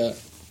Spurs shirt.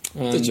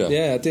 Did you?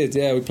 Yeah, I did.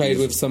 Yeah, we played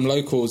with some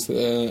locals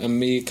and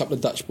me, a couple of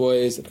Dutch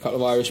boys, a couple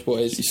of Irish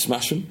boys. You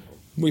smash them?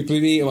 We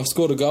beat them. I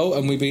scored a goal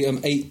and we beat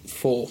them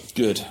 8-4.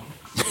 Good.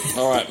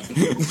 All right.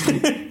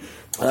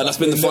 That's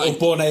been the fighting.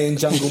 Bornean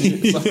jungle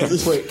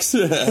pricks.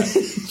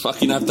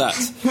 Fucking have that.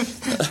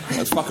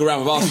 Fuck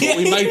around with our sport.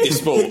 We made this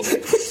sport.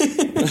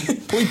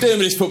 What are we doing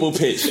with this football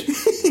pitch?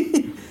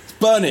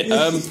 Burn it.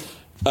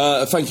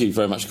 Thank you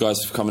very much,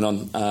 guys, for coming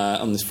on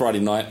this Friday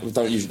night. We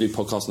don't usually do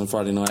podcasts on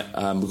Friday night.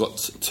 We've got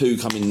 2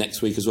 coming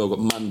next week as well. We've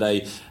got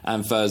Monday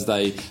and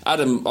Thursday.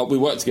 Adam, we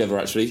work together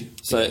actually,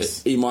 so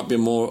he might be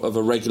more of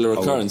a regular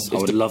occurrence. I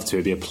would love to.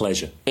 It'd be a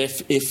pleasure.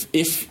 If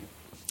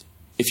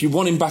you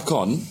want him back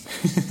on,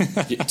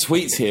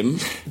 tweet him.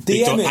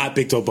 At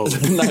Big Dog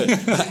Boltwood. No,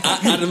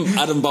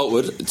 Adam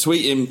Boltwood.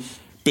 Tweet him,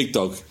 Big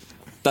Dog.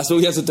 That's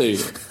all you have to do,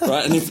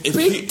 right? And if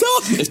Big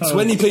Dog. If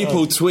 20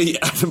 people tweet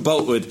Adam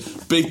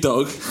Boltwood, Big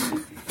Dog,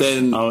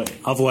 then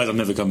otherwise I'll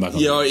never come back on.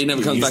 Yeah, he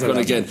never comes back on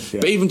again.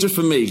 Yeah. But even just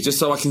for me, just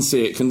so I can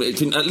see it, can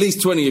at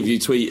least 20 of you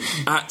tweet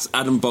at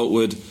Adam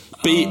Boltwood,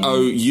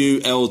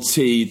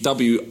 BOULTWOOD,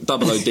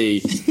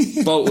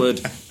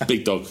 Boltwood,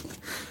 Big Dog.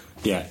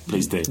 Yeah,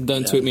 please do.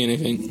 Don't tweet me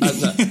anything.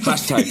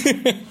 Hashtag.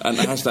 And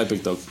hashtag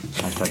Big Dog.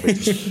 Hashtag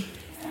Big Dog.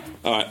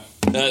 All right.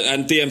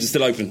 And DMs are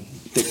still open.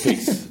 Dick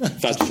pics,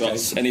 vag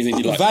shots, anything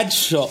you like. Vag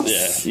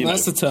shots? Yeah.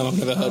 That's the term I've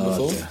never heard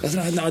before.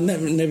 No, I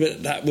never,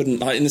 that wouldn't...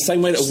 Like, in the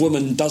same way that a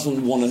woman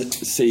doesn't want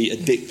to see a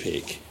dick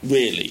pic,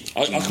 really.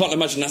 I can't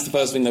imagine that's the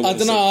first thing they want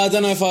to see. I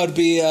don't know if I'd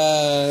be,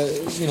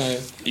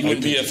 You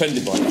wouldn't be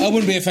offended by it? I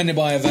wouldn't be offended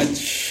by a vag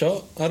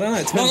shot. I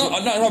don't know.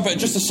 No, but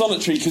just a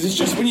solitary, because it's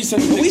just when you say...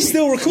 Are we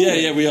still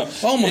recording? Yeah, we are.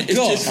 Oh my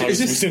God.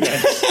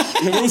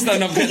 We're all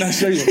standing up getting our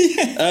show.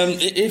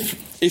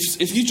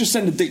 If you just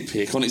send a dick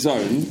pic on its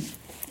own...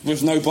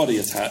 with no body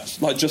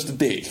attached, like just a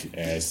dick.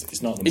 Yeah,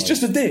 it's not. It's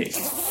just a dick,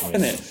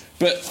 isn't it?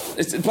 But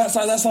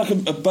that's like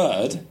a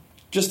bird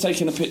just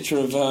taking a picture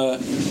of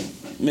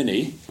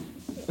Minnie.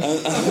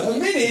 A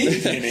Minnie?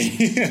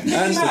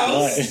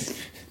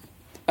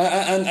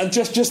 and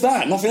just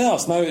that, nothing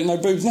else. No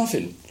boobs,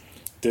 nothing.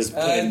 Do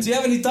you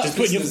have any Dutch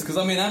listeners? Because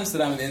I'm in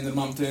Amsterdam at the end of the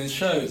month doing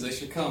shows. They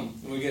should come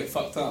and we get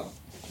fucked up.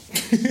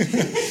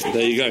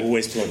 There you go.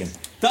 Always plugging.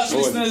 Dutch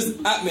listeners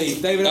at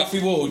me, David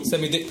Alfie Ward,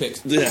 send me dick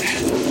pics. Yeah.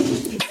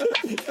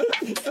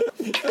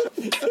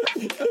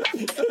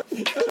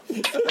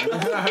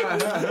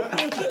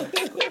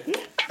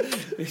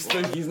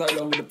 Spooky's no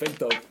longer the big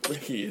dog.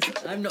 Ricky is.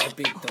 I'm not a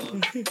big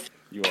dog.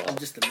 You are. I'm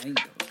just the main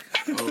dog.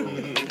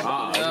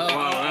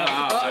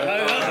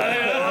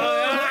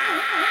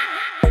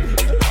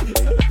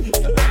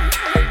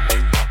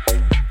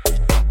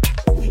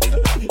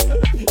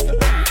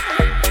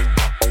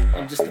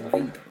 I'm just the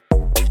main dog.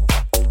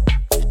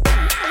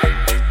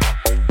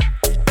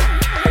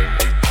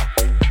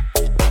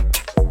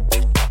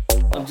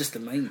 I'm just the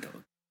main dog.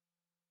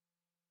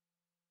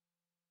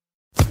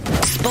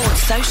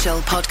 Sports Social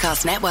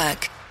Podcast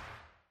Network.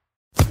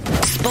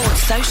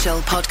 Sports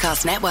Social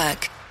Podcast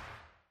Network.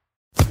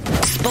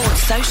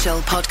 Sports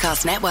Social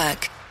Podcast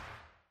Network.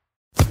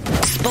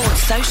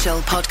 Sports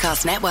Social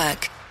Podcast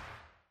Network.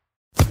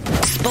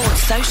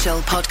 Sports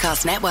Social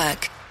Podcast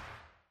Network.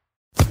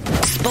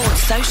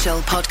 Sports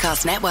Social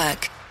Podcast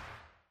Network.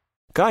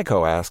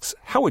 Geico asks,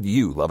 how would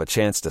you love a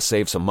chance to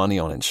save some money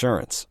on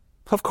insurance?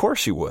 Of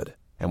course you would.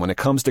 And when it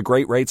comes to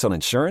great rates on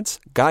insurance,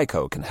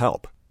 Geico can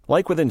help.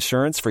 Like with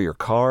insurance for your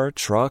car,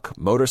 truck,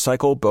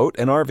 motorcycle, boat,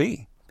 and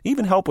RV.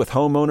 Even help with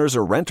homeowners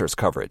or renters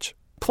coverage.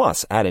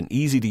 Plus, add an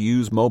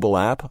easy-to-use mobile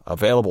app,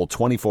 available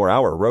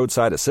 24-hour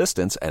roadside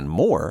assistance, and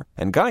more,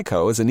 and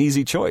Geico is an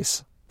easy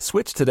choice.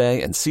 Switch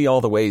today and see all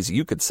the ways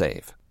you could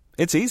save.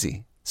 It's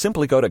easy.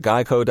 Simply go to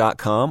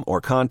geico.com or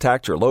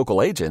contact your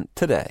local agent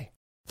today.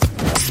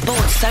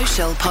 Sports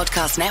Social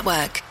Podcast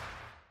Network.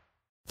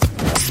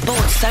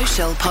 Sports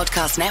Social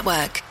Podcast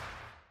Network.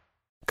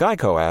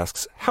 Geico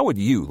asks, how would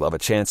you love a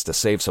chance to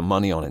save some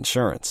money on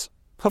insurance?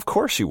 Of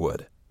course you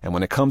would. And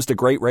when it comes to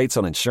great rates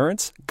on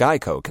insurance,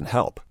 Geico can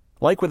help.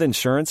 Like with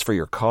insurance for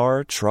your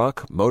car,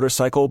 truck,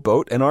 motorcycle,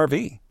 boat, and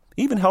RV.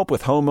 Even help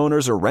with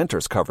homeowners or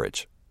renters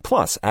coverage.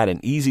 Plus, add an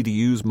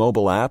easy-to-use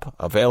mobile app,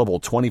 available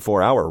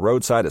 24-hour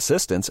roadside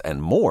assistance,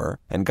 and more,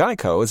 and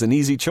Geico is an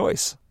easy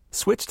choice.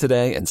 Switch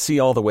today and see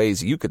all the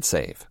ways you could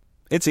save.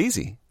 It's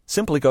easy.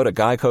 Simply go to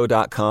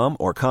geico.com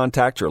or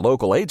contact your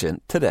local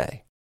agent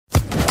today.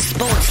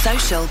 Sports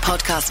Social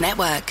Podcast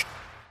Network.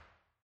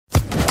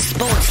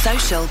 Sports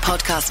Social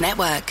Podcast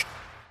Network.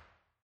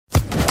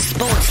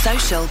 Sports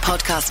Social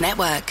Podcast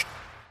Network.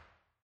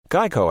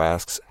 Geico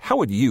asks, how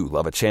would you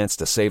love a chance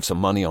to save some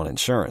money on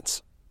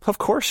insurance? Of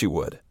course you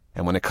would.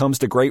 And when it comes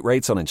to great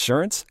rates on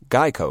insurance,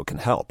 Geico can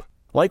help.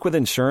 Like with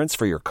insurance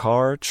for your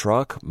car,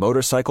 truck,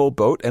 motorcycle,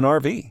 boat, and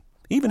RV.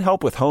 Even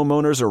help with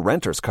homeowners or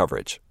renters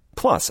coverage.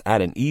 Plus,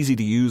 add an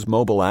easy-to-use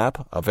mobile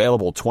app,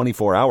 available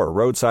 24-hour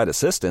roadside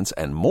assistance,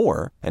 and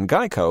more, and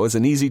Geico is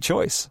an easy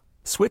choice.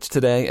 Switch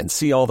today and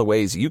see all the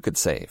ways you could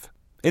save.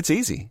 It's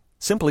easy.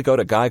 Simply go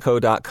to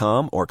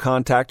geico.com or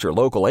contact your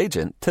local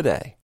agent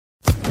today.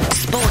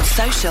 Sports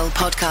Social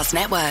Podcast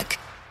Network.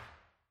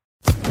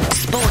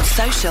 Sports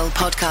Social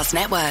Podcast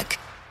Network.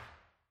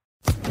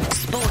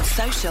 Sports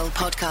Social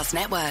Podcast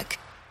Network.